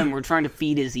 Ben, we're trying to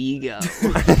feed his ego.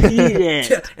 Feed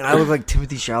it. And I look like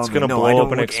Timothy Chalamet. gonna no, blow I up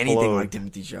don't and look anything explode. like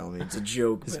Timothy Chalamet. It's a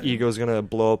joke. His man. ego's gonna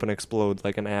blow up and explode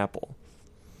like an apple.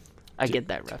 I get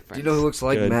that Do reference. you know who looks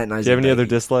like Good. Matt and Isaac? Do you have any other Becky?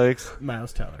 dislikes?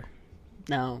 Miles Teller.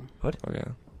 No. Okay.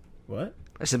 What?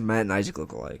 I said Matt and Isaac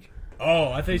look alike.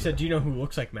 Oh, I thought you said, do you know who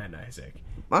looks like Matt and Isaac?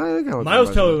 I kinda look Miles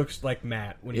like Teller Isaac. looks like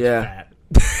Matt when he's Yeah. fat.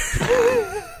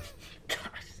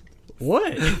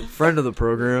 What? Friend of the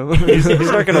program. He's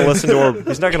not gonna listen to our.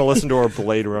 He's not gonna listen to our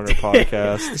Blade Runner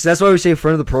podcast. So that's why we say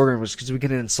friend of the program, was because we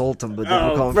can insult him, but then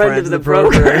we'll call him friend friends of of the the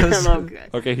program. program. Okay.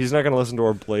 Okay, he's not gonna listen to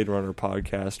our Blade Runner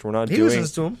podcast. We're not He doing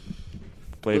listens to him.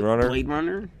 Blade Runner. Blade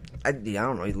Runner? I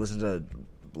don't know. He listens to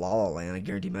La La Land. I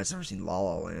guarantee Matt's never seen La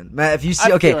La Land. Matt, if you see, I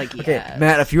feel okay, like he okay, has.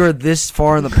 Matt, if you are this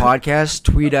far in the podcast,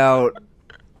 tweet out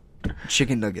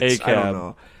chicken nuggets. I ACAB. don't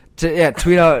know.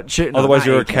 Tweet out. Otherwise, not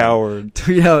you're a ACAB. coward.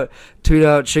 Tweet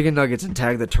out chicken nuggets and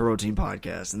tag the Turbo Team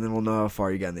podcast, and then we'll know how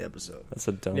far you got in the episode. That's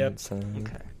a dumb Yep. saying.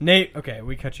 Okay. Nate, okay,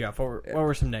 we cut you off. What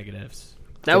were some negatives?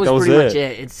 That was that was pretty much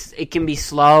it. it. It can be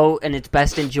slow, and it's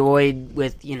best enjoyed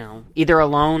with, either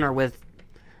alone or with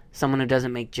someone who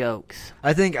doesn't make jokes.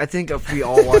 I think if we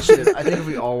all watched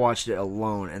it,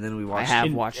 alone, and then we I watched have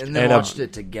it, watched and it. then And, watched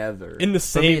it together In the But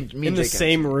same me and Jake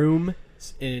same haven't room,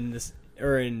 in this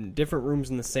or in different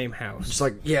rooms in the same house. Just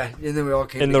like and then we all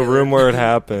came In the together. room where it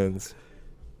happens.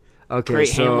 Okay, Great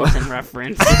so Hamilton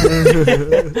reference.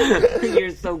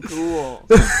 You're so cool.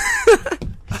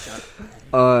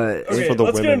 Okay, for the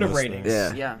let's get women into listening. ratings.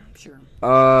 yeah. Yeah,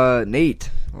 sure. Nate,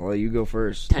 I'll let you go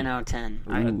first. 10 out of 10.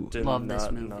 I Ooh. love this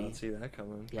Not movie. see that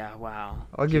coming. Yeah, wow.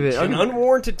 I'll give it. An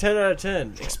unwarranted 10 out of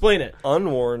 10. Explain it.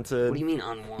 Unwarranted. What do you mean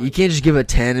unwarranted? You can't just give a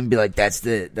 10 and be like, that's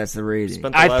the rating.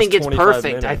 Spent the I last think it's 25 perfect.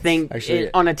 I minutes. think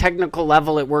Actually, on a technical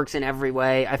level, it works in every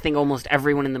way. I think almost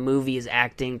everyone in the movie is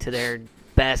acting to their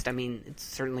best. I mean, it's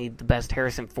certainly the best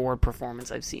Harrison Ford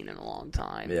performance I've seen in a long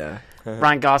time. Yeah.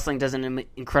 Ryan Gosling does an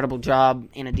incredible job.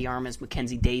 Anna de Armas,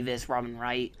 Mackenzie Davis, Robin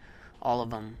Wright, all of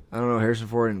them. I don't know. Harrison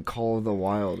Ford in Call of the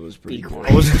Wild was pretty Be cool.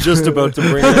 quiet. I was just about to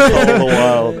bring up Call of the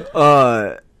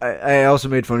Wild. I also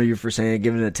made fun of you for saying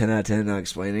giving it a 10 out of 10 and not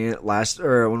explaining it.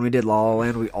 When we did La La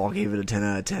Land, we all gave it a 10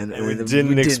 out of 10. And we then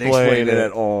didn't explain it it.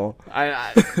 at all.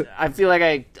 I feel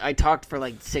like I talked for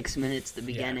like 6 minutes at the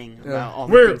beginning about all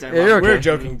the We're, things I yeah, love. you're okay. we're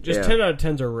joking. Just Yeah. 10 out of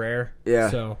 10s are rare. Yeah.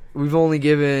 So, We've only So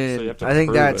given. you have to I think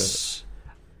prove that's.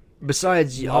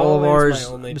 Besides La all of La Land's ours,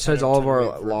 my only besides 10 out all of of our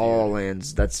 10 we've La La reviewed.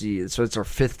 Lands, so it's our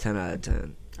fifth 10 out of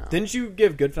 10. didn't you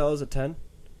give Goodfellas a 10?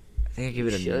 I think I give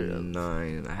it a Should've.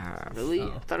 9.5. Really?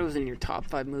 Oh. I thought it was in your top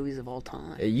 5 movies of all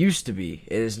time. It used to be.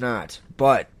 It is not.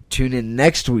 But tune in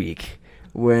next week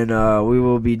when we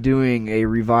will be doing a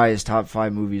revised top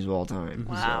 5 movies of all time.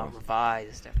 Wow, So,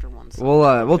 revised after one song.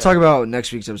 we'll talk about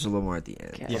next week's episode a little more at the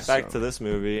end. Okay. Yeah, So, back to this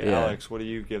movie. Yeah. Alex, what do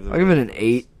you give the I'll give it an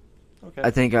 8. Okay.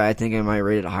 I think I might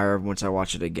rate it higher once I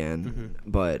watch it again.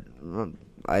 But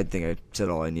I think I said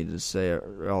all I needed to say,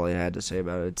 or all I had to say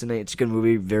about it. It's an 8. It's a good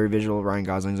movie, very visual. Ryan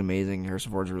Gosling's amazing.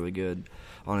 Harrison Ford's really good.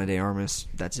 Ana de Armas.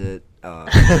 That's it.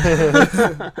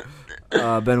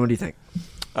 Ben, what do you think?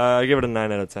 I give it a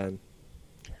 9 out of 10.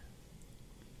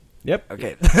 Yep.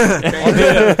 Okay.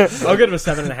 I'll give it a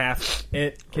 7.5.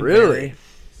 It can Really?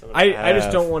 vary. I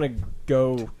just don't want to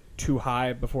go too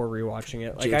high before rewatching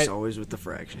it. Like Jake's I, always with the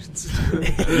fractions.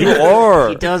 You are.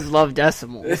 He does love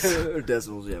decimals.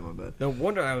 Decimals, yeah, my bad. no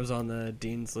wonder I was on the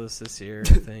dean's list this year. I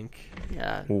think.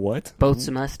 Yeah. What? Both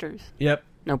semesters. Yep.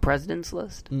 No president's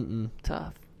list. Mm-mm.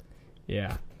 Tough.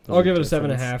 Yeah. Those I'll are give it a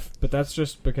different. 7.5, but that's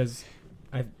just because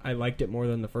I liked it more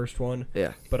than the first one.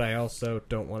 Yeah. But I also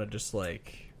don't want to just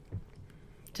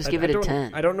Just I- give I it a don't-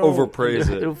 10. I don't know. Overpraise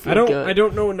It'll it. feel good. I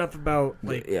don't know enough about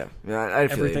like Yeah. I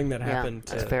feel everything you. that Yeah, happened.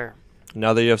 that's to- fair.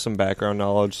 Now that you have some background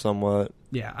knowledge, somewhat.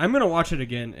 Yeah, I'm gonna watch it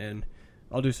again and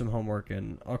I'll do some homework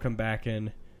and I'll come back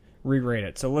and re-rate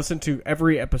it. So listen to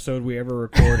every episode we ever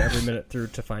record every minute through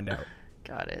to find out.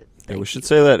 Got it. Yeah, Thank we should you.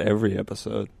 say that every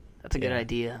episode. That's a good Yeah.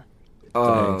 idea.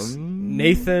 Thanks.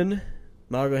 Nathan,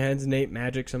 Moglehens, Nate,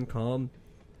 Magic, some call him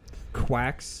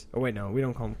Quacks. Oh wait, no, we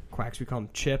don't call him Quacks. We call him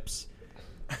Chips.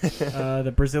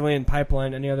 The Brazilian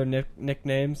Pipeline. Any other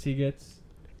nicknames he gets?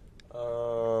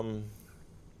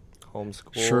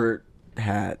 Homeschool. Shirt,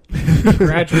 hat.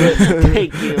 Graduate.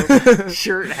 Thank you.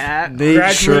 Shirt hat. Nate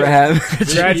Graduate- shirt hat.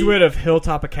 Graduate of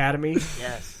Hilltop Academy.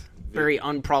 Yes. Very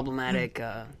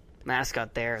unproblematic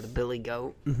mascot there, the Billy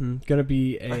Goat. Gonna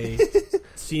be a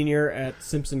senior at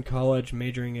Simpson College,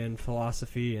 majoring in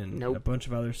philosophy and Nope. a bunch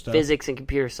of other stuff. Physics and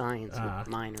computer science with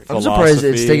minors. I'm surprised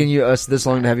it's Philosophy. taking us this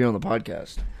long to have you on the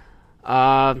podcast.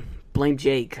 Blame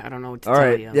Jake. I don't know what to All tell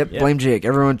right. you. Yep. Blame Jake.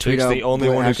 Everyone tweet Jake's out. the only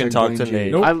one who can hashtag talk blame to Jake.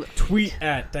 Nate. Nope. I- Tweet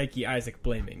at Daiki Isaac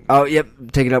blaming. Oh, yep.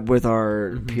 Take it up with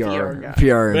our PR PR. guy.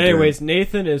 PR. But anyways,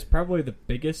 Nathan is probably the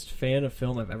biggest fan of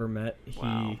film I've ever met.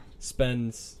 Wow. He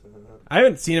spends... I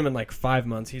haven't seen him in like 5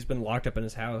 months. He's been locked up in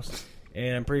his house.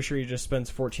 And I'm pretty sure he just spends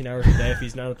 14 hours a day if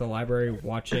he's not at the library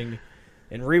watching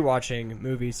and rewatching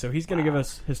movies. So he's going to give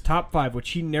us his top 5,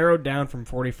 which he narrowed down from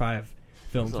 45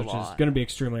 films, That's a which is lot. going to be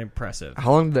extremely impressive.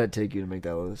 How long did that take you to make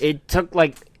that list? It took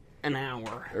like an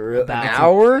hour. An About-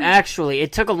 hour? Actually,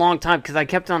 it took a long time because I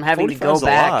kept on having to go 45's a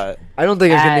back. lot. I don't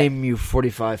think I at- can name you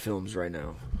 45 films right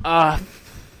now. I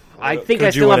think Could I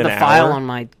you still win have the an file hour? on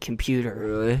my computer.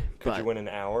 Really? Could But- you win an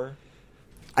hour?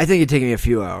 I think it'd take me a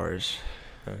few hours.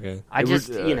 Okay. I It just,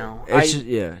 would, I,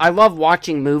 yeah. I love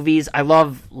watching movies. I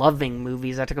love loving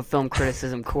movies. I took a film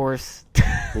criticism course.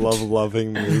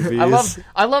 Loving movies.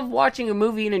 I love watching a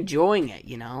movie and enjoying it.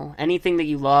 You know, anything that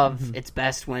you love, it's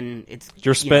best when it's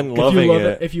You're spent you If you loving love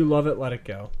it. If you love it, let it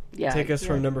go. Yeah, Take us yeah.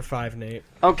 from number 5, Nate.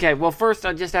 Okay, well, first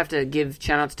I just have to give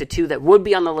shout-outs to 2 that would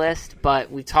be on the list,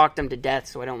 but we talked them to death,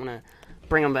 so I don't want to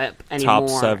bring them up anymore.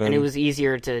 7. And it was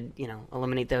easier to,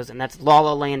 eliminate those, and that's La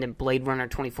La Land and Blade Runner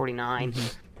 2049.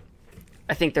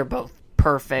 I think they're both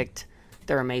perfect.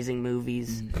 They're amazing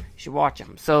movies. You should watch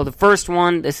them. So the first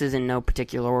one, this is in no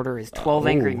particular order, is 12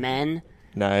 Angry Men.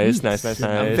 Nice.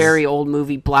 A very old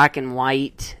movie, black and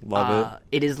white. Love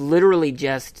it is literally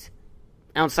just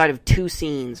outside of 2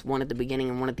 scenes, one at the beginning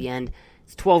and one at the end.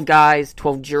 It's 12 guys,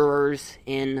 12 jurors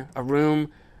in a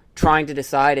room trying to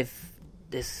decide if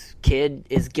this kid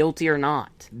is guilty or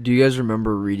not. Do you guys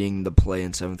remember reading the play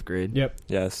in 7th grade? Yep.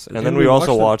 Yes. And then we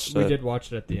also watched We it. did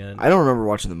watch it at the end. I don't remember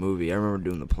watching the movie. I remember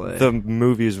doing the play. The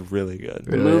movie is really good.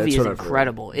 The Really? movie That's is what I've heard.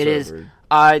 incredible. That's It what is.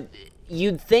 I've heard.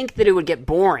 You'd think that it would get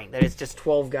boring, that it's just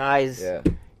 12 guys Yeah.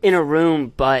 in a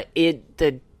room, but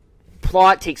the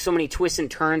plot takes so many twists and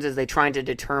turns as they trying to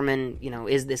determine,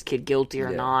 is this kid guilty or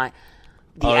Yeah. not.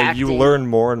 The You acting, learn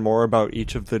more and more about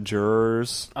each of the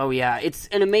jurors. Oh yeah, it's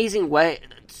an amazing way.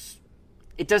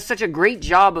 It does such a great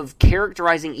job of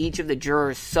characterizing each of the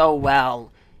jurors so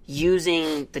well,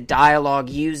 using the dialogue,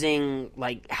 using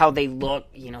like how they look.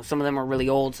 Some of them are really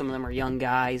old, some of them are young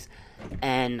guys,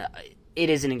 and it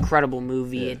is an incredible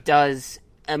movie. It does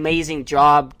amazing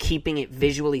job keeping it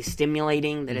visually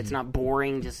stimulating, that it's not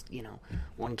boring, just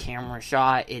one camera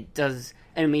shot. It does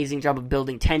an amazing job of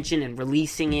building tension and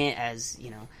releasing it as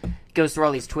it goes through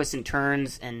all these twists and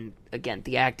turns. And again,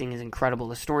 the acting is incredible,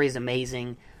 the story is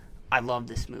amazing. I love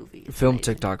this movie. It's Film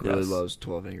amazing. TikTok really Yes. loves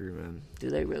 12 Angry Men. Do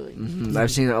they really?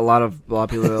 I've seen a lot of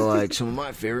people that are like, some of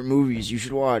my favorite movies you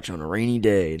should watch on a rainy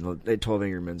day. And 12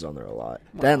 Angry Men's on there a lot.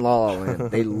 That and La La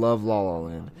Land. They love La La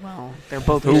Land. Well, they're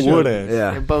both Who good wouldn't? movies.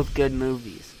 Yeah. They're both good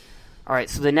movies. All right,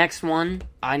 so the next one,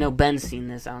 I know Ben's seen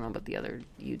this. I don't know about the other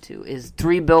you two. Is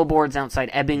 3 Billboards Outside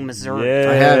Ebbing, Missouri. Yeah.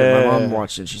 I had it. My mom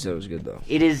watched it. She said it was good, though.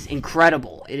 It is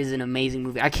incredible. It is an amazing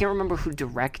movie. I can't remember who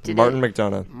directed Martin it.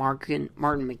 McDonough. Martin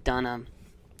McDonough.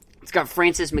 It's got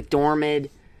Frances McDormand,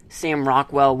 Sam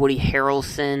Rockwell, Woody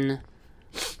Harrelson.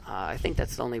 I think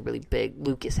that's the only really big.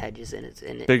 Lucas Hedges in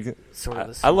it. Big. Sort of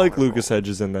a I like smaller Lucas role.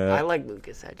 Hedges in that. I like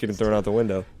Lucas Hedges. Getting thrown out the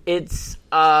window.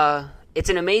 It's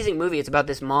an amazing movie. It's about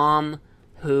this mom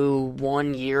who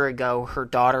 1 year ago her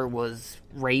daughter was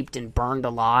raped and burned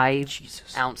alive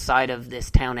outside of this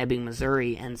town, Ebbing,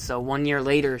 Missouri. And so 1 year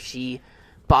later, she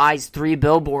buys 3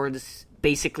 billboards,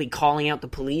 basically calling out the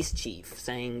police chief,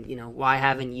 saying, why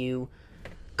haven't you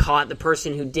caught the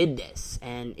person who did this?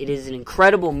 And it is an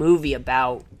incredible movie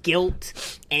about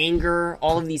guilt, anger,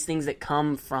 all of these things that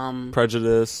come from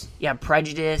Prejudice.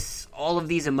 prejudice, all of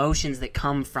these emotions that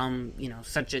come from,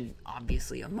 such an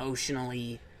obviously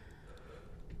emotionally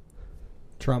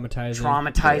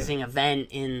traumatizing event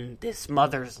in this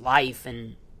mother's life.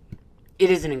 And it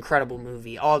is an incredible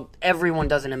movie. Everyone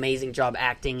does an amazing job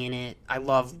acting in it. I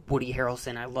love Woody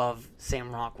Harrelson. I love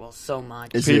Sam Rockwell so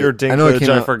much. Is Peter it- I know it Dinklage, came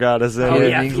I out- forgot his name. Oh, Peter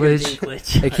yeah, Peter Dinklage?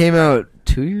 Dinklage. It came out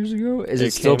 2 years ago? Is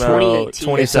it still came pretty... out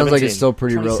 2018. It sounds like it's still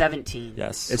pretty relevant. 2017.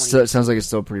 Yes. It sounds like it's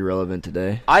still pretty relevant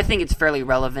today. I think it's fairly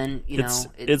relevant.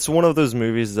 It's one of those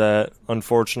movies that,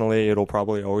 unfortunately, it'll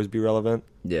probably always be relevant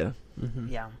Yeah.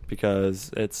 yeah.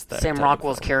 because it's that Sam type of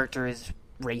Rockwell's film. character is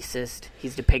racist.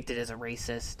 He's depicted as a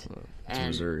racist. It's And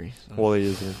Missouri. Well, he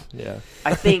isn't. Yeah.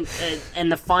 I think,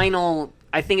 and the final,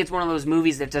 I think it's one of those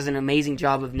movies that does an amazing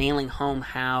job of nailing home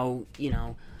how,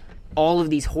 all of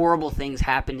these horrible things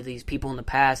happen to these people in the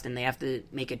past, and they have to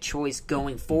make a choice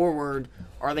going forward.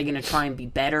 Are they going to try and be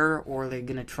better, or are they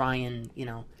going to try and,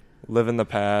 Live in the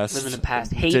past. live in the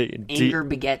past? Hate, D- anger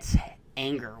begets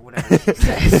anger, whatever she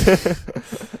says.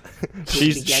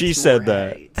 She said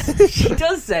that. that. She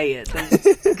does say it.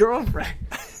 The girlfriend.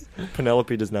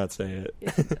 Penelope does not say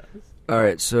it. All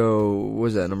right, so what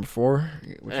was that, number 4?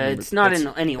 Which number? It's not in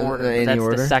any order. any That's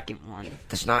order? the second one.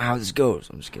 That's not how this goes.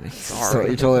 I'm just kidding. Sorry. So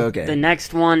you're totally okay. The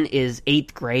next one is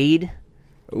 8th Grade.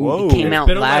 Whoa. It came It's out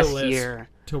been on my last list year.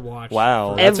 to watch.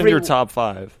 Wow. for- That's in Every- your top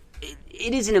 5.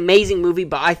 It is an amazing movie,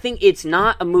 but I think it's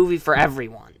not a movie for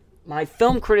everyone. My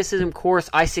film criticism course,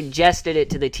 I suggested it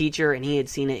to the teacher, and he had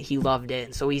seen it. He loved it,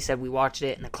 and so he said we watched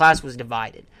it, and the class was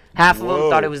divided. Half of them Whoa.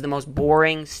 thought it was the most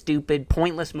boring, stupid,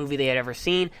 pointless movie they had ever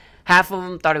seen. Half of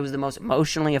them thought it was the most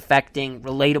emotionally affecting,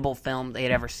 relatable film they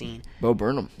had ever seen. Bo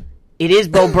Burnham. It is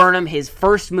Bo Burnham, his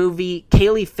first movie.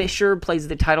 Kaylee Fisher plays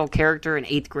the title character, an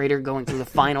 8th grader going through the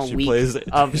final She week plays.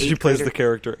 of She 8th plays grader. the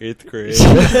character 8th grade. She's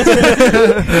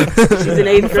an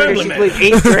 8th grader. She plays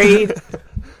 8th grade.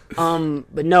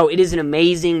 But no, it is an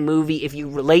amazing movie. If you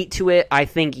relate to it, I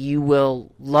think you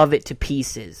will love it to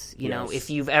pieces. Yes. If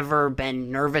you've ever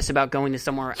been nervous about going to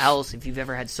somewhere else, if you've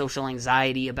ever had social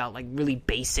anxiety about like really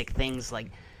basic things like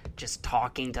just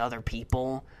talking to other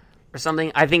people or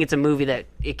something, I think it's a movie that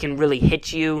it can really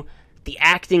hit you. The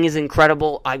acting is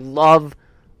incredible. I love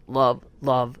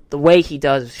the way he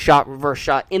does shot, reverse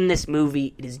shot in this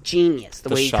movie. It is genius. The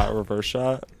The way shot, reverse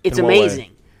shot. it's In what way?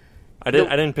 amazing. I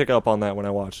didn't pick up on that when I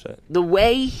watched it. The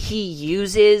way he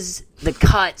uses the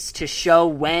cuts to show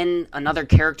when another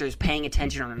character is paying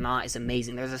attention or not is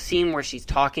amazing. There's a scene where she's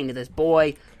talking to this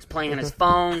boy who's playing on his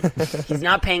phone. He's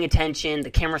not paying attention. The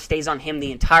camera stays on him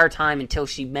the entire time until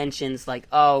she mentions, like,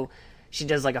 oh, she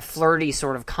does like a flirty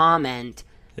sort of comment,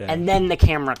 Yeah. and then the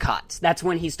camera cuts. That's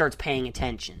when he starts paying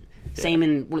attention. Same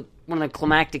in one of the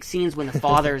climactic scenes when the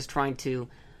father is trying to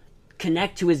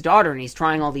connect to his daughter, and he's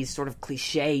trying all these sort of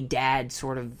cliche dad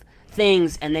sort of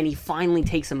things, and then he finally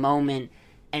takes a moment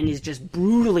and is just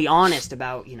brutally honest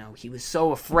about, he was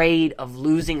so afraid of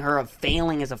losing her, of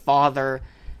failing as a father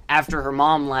after her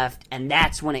mom left, and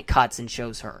that's when it cuts and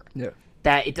shows her. Yeah.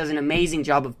 That it does an amazing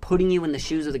job of putting you in the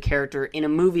shoes of the character in a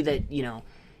movie that,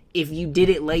 if you did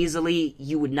it lazily,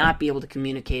 you would not be able to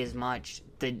communicate as much.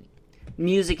 The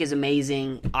music is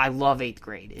amazing. I love 8th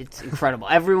grade. It's incredible.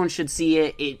 Everyone should see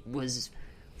it. It was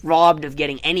robbed of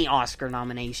getting any Oscar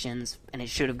nominations, and it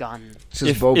should have gotten.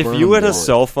 If you had a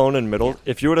cell phone in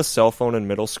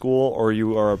middle school, or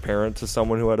you are a parent to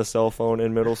someone who had a cell phone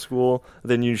in middle school,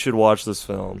 then you should watch this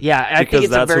film. Yeah, I Because think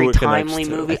it's a that's who very it connects timely to.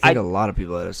 movie. I think a lot of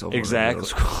people had a cell phone. Exactly. In middle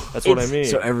school. That's what I It's- mean.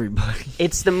 So everybody.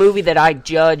 It's the movie that I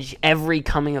judge every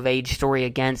coming of age story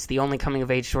against. The only coming of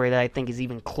age story that I think is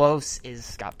even close is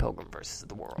Scott Pilgrim vs.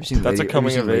 the World. Have you seen That's a Lady,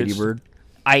 coming have you of seen age. Lady Bird?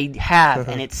 I have,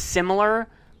 and it's similar,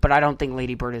 but I don't think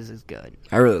Lady Bird is as good.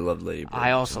 I really love Lady Bird.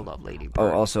 I also love Lady Bird.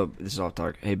 Oh, also, this is off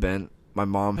talk. Hey Ben, my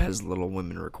mom has Little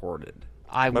Women recorded.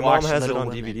 I My watched mom has it Little on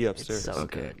Women. DVD upstairs. It's so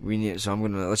Okay, good. so I'm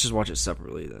gonna let's just watch it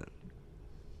separately then.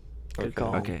 Good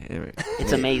call. Okay, anyway.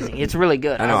 It's amazing. It's really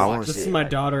good. I know, I watched wanna This see is it. my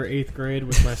daughter, 8th grade,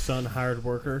 with my son, hired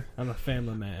worker. I'm a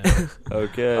family man.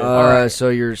 Okay. So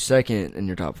you're second in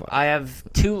your top 5. I have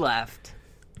 2 left.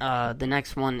 The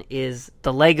next one is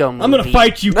the Lego Movie. I'm gonna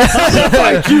fight you. I'm gonna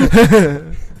fight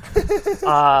you.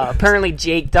 Apparently,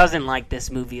 Jake doesn't like this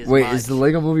movie as Wait, much. is the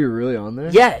Lego Movie really on there?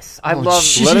 Yes, I Oh, love.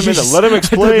 jeez. Let him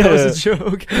explain I thought that was it. a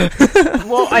joke.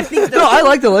 Well, I think No, I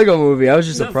like the Lego Movie. I was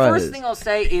just the surprised. first thing I'll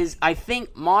say is I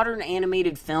think modern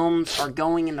animated films are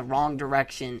going in the wrong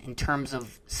direction in terms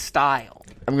of style.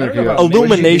 I'm gonna I don't know pick about up.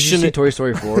 Illumination- Did you see Toy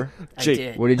Story 4? I Jake,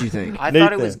 did. What did you think? I thought it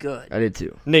Nathan. was good. I did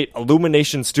too. Nate,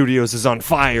 Illumination Studios is on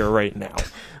fire right now.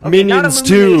 Okay, not Minions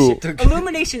 2. Illumination.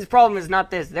 Illumination's problem is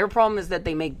not this. Their problem is that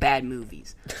they make bad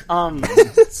movies.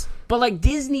 But like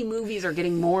Disney movies are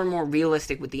getting more and more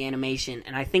realistic with the animation,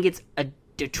 and I think it's a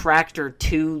detractor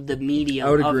to the medium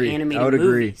I would of agree. animated I would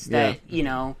agree. movies. That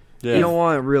Yeah. You don't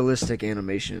want realistic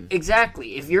animation.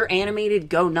 exactly. If you're animated,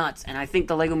 go nuts. And I think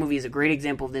the Lego Movie is a great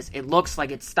example of this. It looks like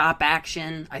it's stop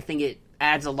action. I think it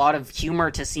adds a lot of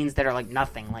humor to scenes that are like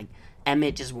nothing. Like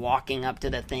Emmett just walking up to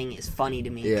the thing is funny to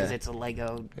me because Yeah. it's a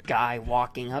Lego guy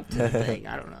walking up to the thing.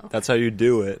 I don't know. That's how you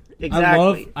do it.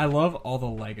 Exactly. I love all the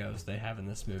Legos they have in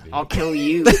this movie. I'll kill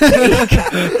you.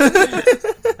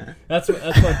 That's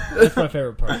my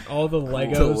favorite part. All the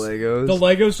Legos. The Legos. The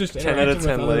Legos just 10 out of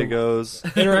 10 interacting with other,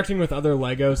 Legos. interacting with other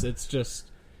Legos. It's just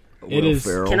It is.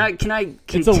 Ferrell. Can I It's a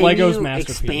continue Lego's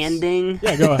masterpiece. expanding?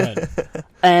 Yeah, go ahead.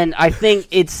 And I think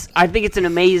it's an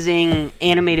amazing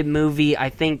animated movie. I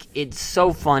think it's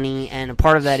so funny, and a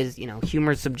part of that is,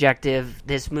 humor is subjective.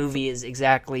 This movie is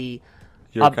exactly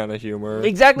Your kind of humor.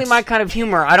 my kind of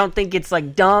humor. I don't think it's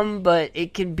like dumb, but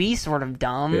it can be sort of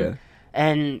dumb. Yeah.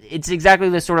 And it's exactly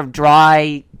the sort of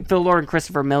dry. Phil Lord and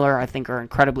Christopher Miller, I think, are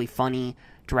incredibly funny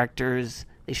directors.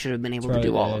 They should have been able to Charlie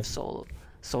do all Day. of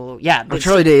Solo. Yeah, Oh,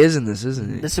 Charlie Day is in this,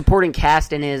 isn't he? the supporting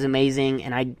cast in it is amazing,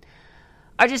 and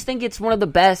I just think it's one of the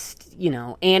best,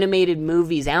 animated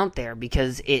movies out there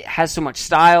because it has so much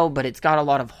style, but it's got a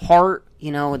lot of heart,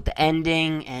 with the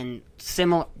ending, and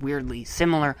weirdly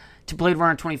similar to Blade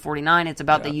Runner 2049. It's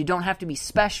about that you don't have to be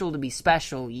special to be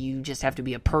special. You just have to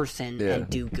be a person and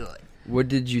do good. What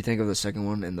did you think of the second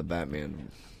one and the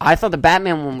Batman? I thought the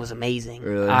Batman one was amazing.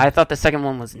 Really? I thought the second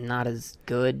one was not as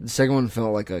good. The second one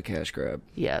felt like a cash grab.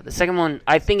 Yeah, the second one,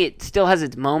 I think it still has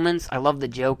its moments. I love the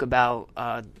joke about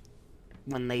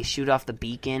when they shoot off the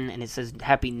beacon and it says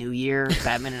Happy New Year.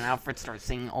 Batman and Alfred start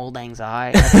singing Old Lang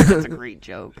Syne. I think that's a great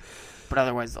joke. But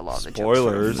otherwise, a lot of the jokes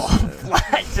sort of Spoilers. fall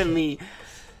flat to me.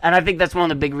 And I think that's one of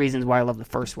the big reasons why I love the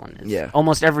first one. Is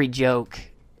almost every joke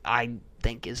I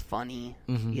think is funny,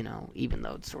 even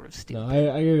though it's sort of stupid. No,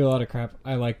 I give you a lot of crap.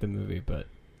 I like the movie, but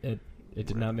it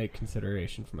did not make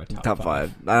consideration for my top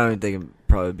five. I don't even think it'd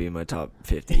probably be in my top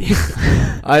 50.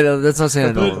 I know that's not saying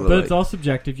I don't. But it's all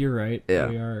subjective. You're right. Yeah.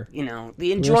 We are.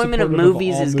 The enjoyment of supportive of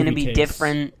movies all is going to movie be tastes.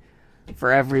 different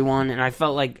for everyone, and I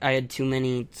felt like I had too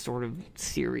many sort of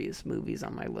serious movies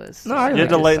on my list. No, I You had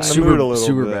to lighten the mood a little bit.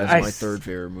 Superbad's my third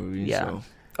favorite movie. Yeah.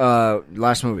 So.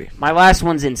 Last movie. My last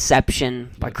one's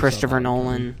Inception by Christopher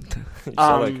Nolan. You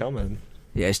saw that coming.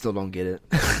 Yeah, I still don't get it.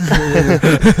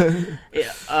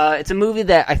 It's a movie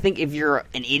that I think if you're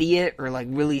an idiot or like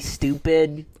really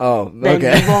stupid, Oh, then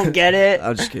okay. you won't get it.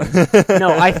 I'm just kidding.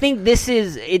 No, I think this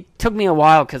is. It took me a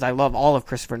while because I love all of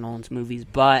Christopher Nolan's movies,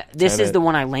 but this is Tenet. the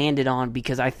one I landed on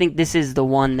because I think this is the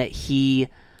one that he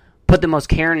put the most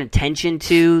care and attention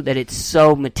to. That it's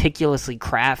so meticulously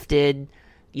crafted,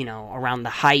 around the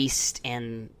heist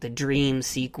and the dream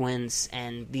sequence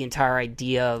and the entire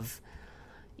idea of,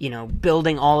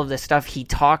 building all of this stuff. He's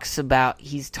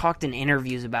talked in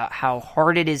interviews about how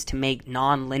hard it is to make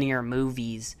non-linear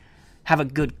movies have a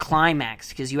good climax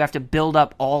because you have to build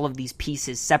up all of these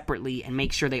pieces separately and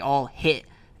make sure they all hit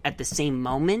at the same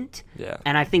moment. Yeah.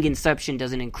 And I think Inception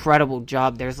does an incredible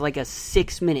job. There's like a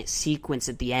 6-minute sequence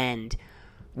at the end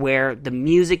where the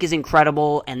music is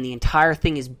incredible and the entire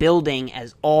thing is building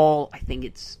as I think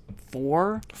it's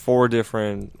four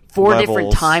different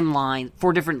different timelines,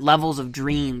 4 different levels of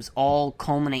dreams all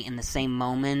culminate in the same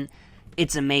moment.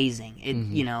 It's amazing.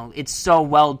 It's so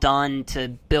well done to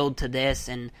build to this,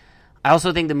 and I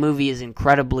also think the movie is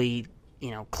incredibly,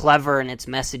 clever in its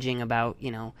messaging about,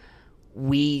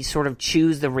 we sort of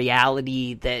choose the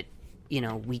reality that,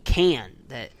 we can.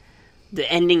 That the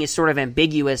ending is sort of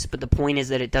ambiguous, but the point is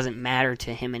that it doesn't matter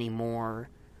to him anymore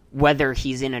whether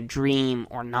he's in a dream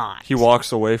or not. He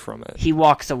walks away from it. He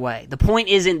walks away. The point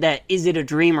isn't that is it a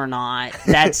dream or not.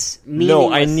 That's meaningless.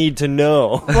 No, I need to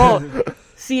know. Well,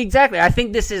 see, exactly. I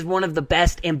think this is one of the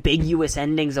best ambiguous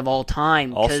endings of all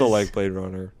time. Also like Blade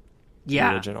Runner. The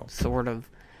original. Sort of.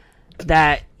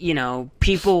 That,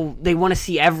 people, they want to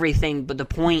see everything, but the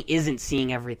point isn't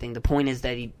seeing everything. The point is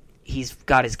that he's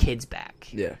got his kids back.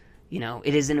 Yeah.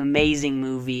 It is an amazing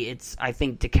movie. I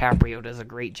think DiCaprio does a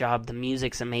great job. The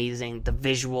music's amazing. The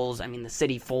visuals, the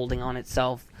city folding on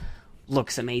itself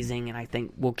looks amazing, and I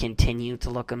think will continue to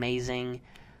look amazing.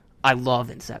 I love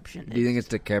Inception. Do you think it's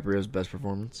DiCaprio's best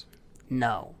performance?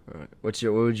 No. All right. What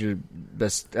would your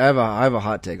best? I have a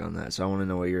hot take on that, so I want to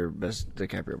know what your best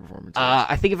DiCaprio performance is.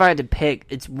 I think if I had to pick,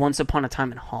 it's Once Upon a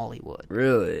Time in Hollywood.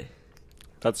 Really?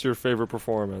 That's your favorite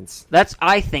performance.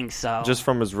 I think so. Just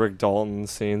from his Rick Dalton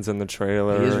scenes in the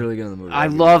trailer. He is really good in the movie. I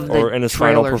love the Or in his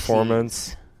final trailer performance.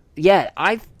 scenes. Yeah,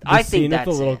 I The think scene that's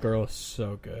with the little it. girl is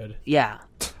so good. Yeah.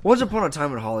 Once Upon a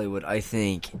Time in Hollywood, I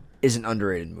think, is an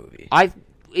underrated movie.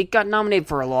 It got nominated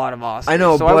for a lot of Oscars. I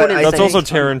know, so but wouldn't That's say also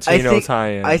it's Tarantino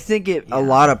tie-in. I think a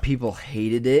lot of people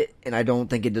hated it, and I don't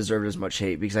think it deserved as much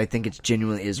hate because I think it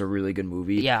genuinely is a really good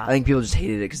movie. Yeah. I think people just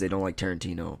hated it because they don't like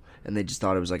Tarantino, and they just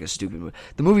thought it was like a stupid movie.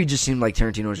 The movie just seemed like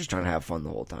Tarantino was just trying to have fun the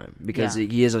whole time because Yeah.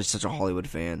 he is such a Hollywood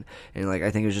fan, and like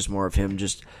I think it was just more of him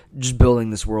just building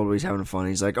this world where he's having fun.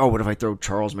 He's like, oh, what if I throw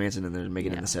Charles Manson in there and make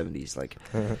it in the 70s? Like,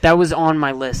 That was on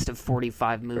my list of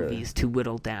 45 movies to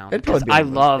whittle down. It'd probably Because be I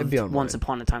on loved it'd be on Once mine.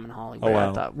 Upon a Time in Hollywood. Oh, wow.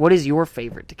 I thought, what is your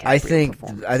favorite DiCaprio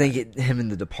performance? I think him in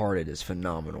The Departed is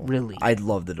phenomenal. Really? I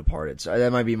love The Departed. So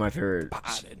that might be my favorite.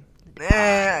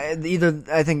 Either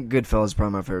I think Goodfellas is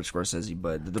probably my favorite Scorsese,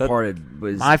 but The Departed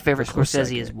was My favorite a close Scorsese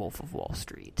second. is Wolf of Wall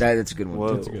Street. That's a good one.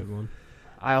 Whoa. That's a good one.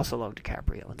 I also love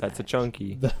DiCaprio. In That's a that.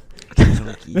 chunky.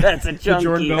 That's a The chunky.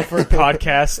 Jordan Belfort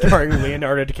podcast starring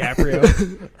Leonardo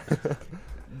DiCaprio.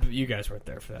 You guys weren't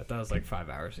there for that. That was like 5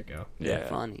 hours ago. Yeah.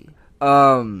 Funny.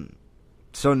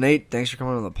 So Nate, thanks for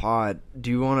coming on the pod. Do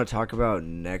you want to talk about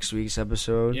next week's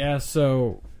episode? Yeah,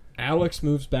 so Alex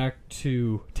moves back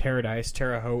to Terre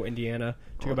Haute, Indiana,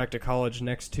 to go back to college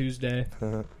next Tuesday.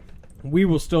 We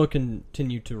will still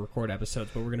continue to record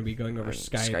episodes, but we're going to be going over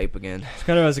Skype again. It's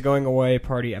kind of as a going away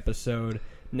party episode.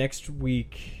 Next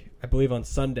week, I believe on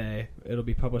Sunday, it'll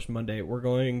be published Monday, we're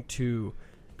going to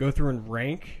go through and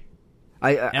rank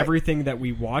everything that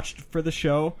we watched for the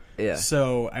show. Yeah.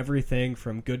 So everything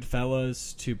from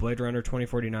Goodfellas to Blade Runner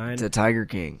 2049 To Tiger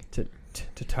King. to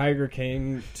Tiger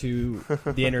King to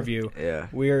The Interview. Yeah.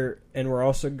 We're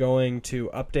also going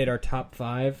to update our top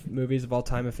 5 movies of all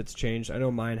time if it's changed. I know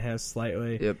mine has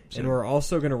slightly. Yep. And we're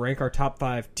also going to rank our top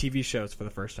 5 TV shows for the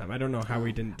first time. I don't know how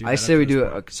we didn't do that. I say up we to this do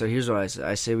point. it. So here's what I say.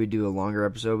 I say we do a longer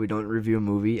episode. We don't review a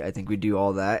movie. I think we do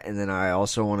all that, and then I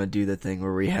also want to do the thing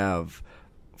where we have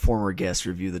former guests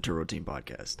review the Turbo Team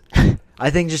podcast. I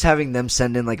think just having them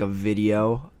send in like a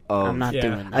video of. I'm not Yeah.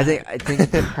 doing that. I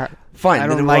think fine. I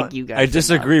then don't we'll- like you guys. I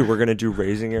disagree. We're gonna do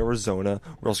Raising Arizona.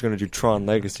 We're also gonna do Tron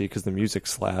Legacy because the music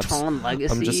slaps. Tron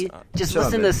Legacy. I'm just Shut up,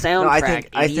 listen to the man. soundtrack,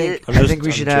 No, I idiot. think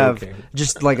we should have joking.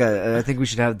 just like I think we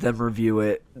should have them review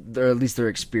it, or at least their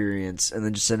experience, and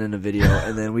then just send in a video,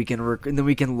 and then we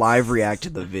can live react to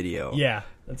the video. Yeah,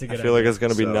 that's a I good feel idea. like it's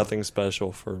gonna be So- nothing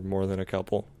special for more than a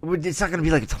couple. It's not going to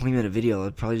be like a 20-minute video.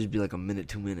 It'll probably just be like a minute,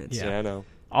 2 minutes. Yeah. Yeah, I know.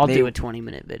 I'll Nate, do a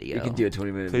 20-minute video. We can do a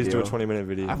 20-minute Please video. do a 20-minute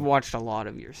video. I've watched a lot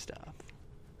of your stuff.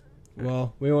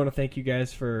 Well, we want to thank you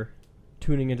guys for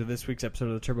tuning into this week's episode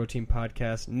of the Turbo Team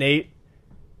podcast. Nate,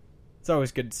 it's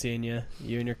always good seeing you.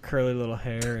 You and your curly little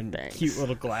hair and Thanks. cute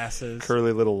little glasses.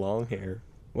 Curly little long hair.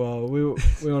 Well, we want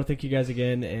to thank you guys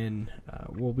again, and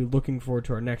we'll be looking forward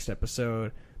to our next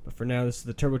episode. But for now, this is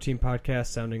the Turbo Team podcast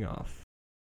sounding off.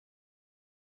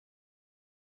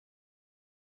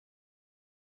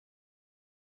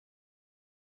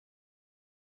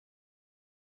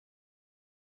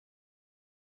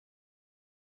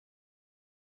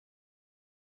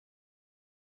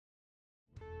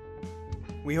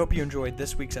 We hope you enjoyed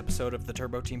this week's episode of the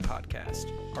Turbo Team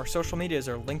podcast. Our social medias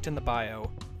are linked in the bio.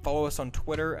 Follow us on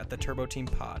Twitter at the Turbo Team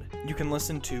Pod. You can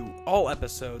listen to all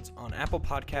episodes on Apple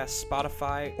Podcasts,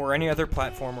 Spotify, or any other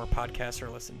platform where podcasts are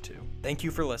listened to. Thank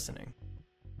you for listening.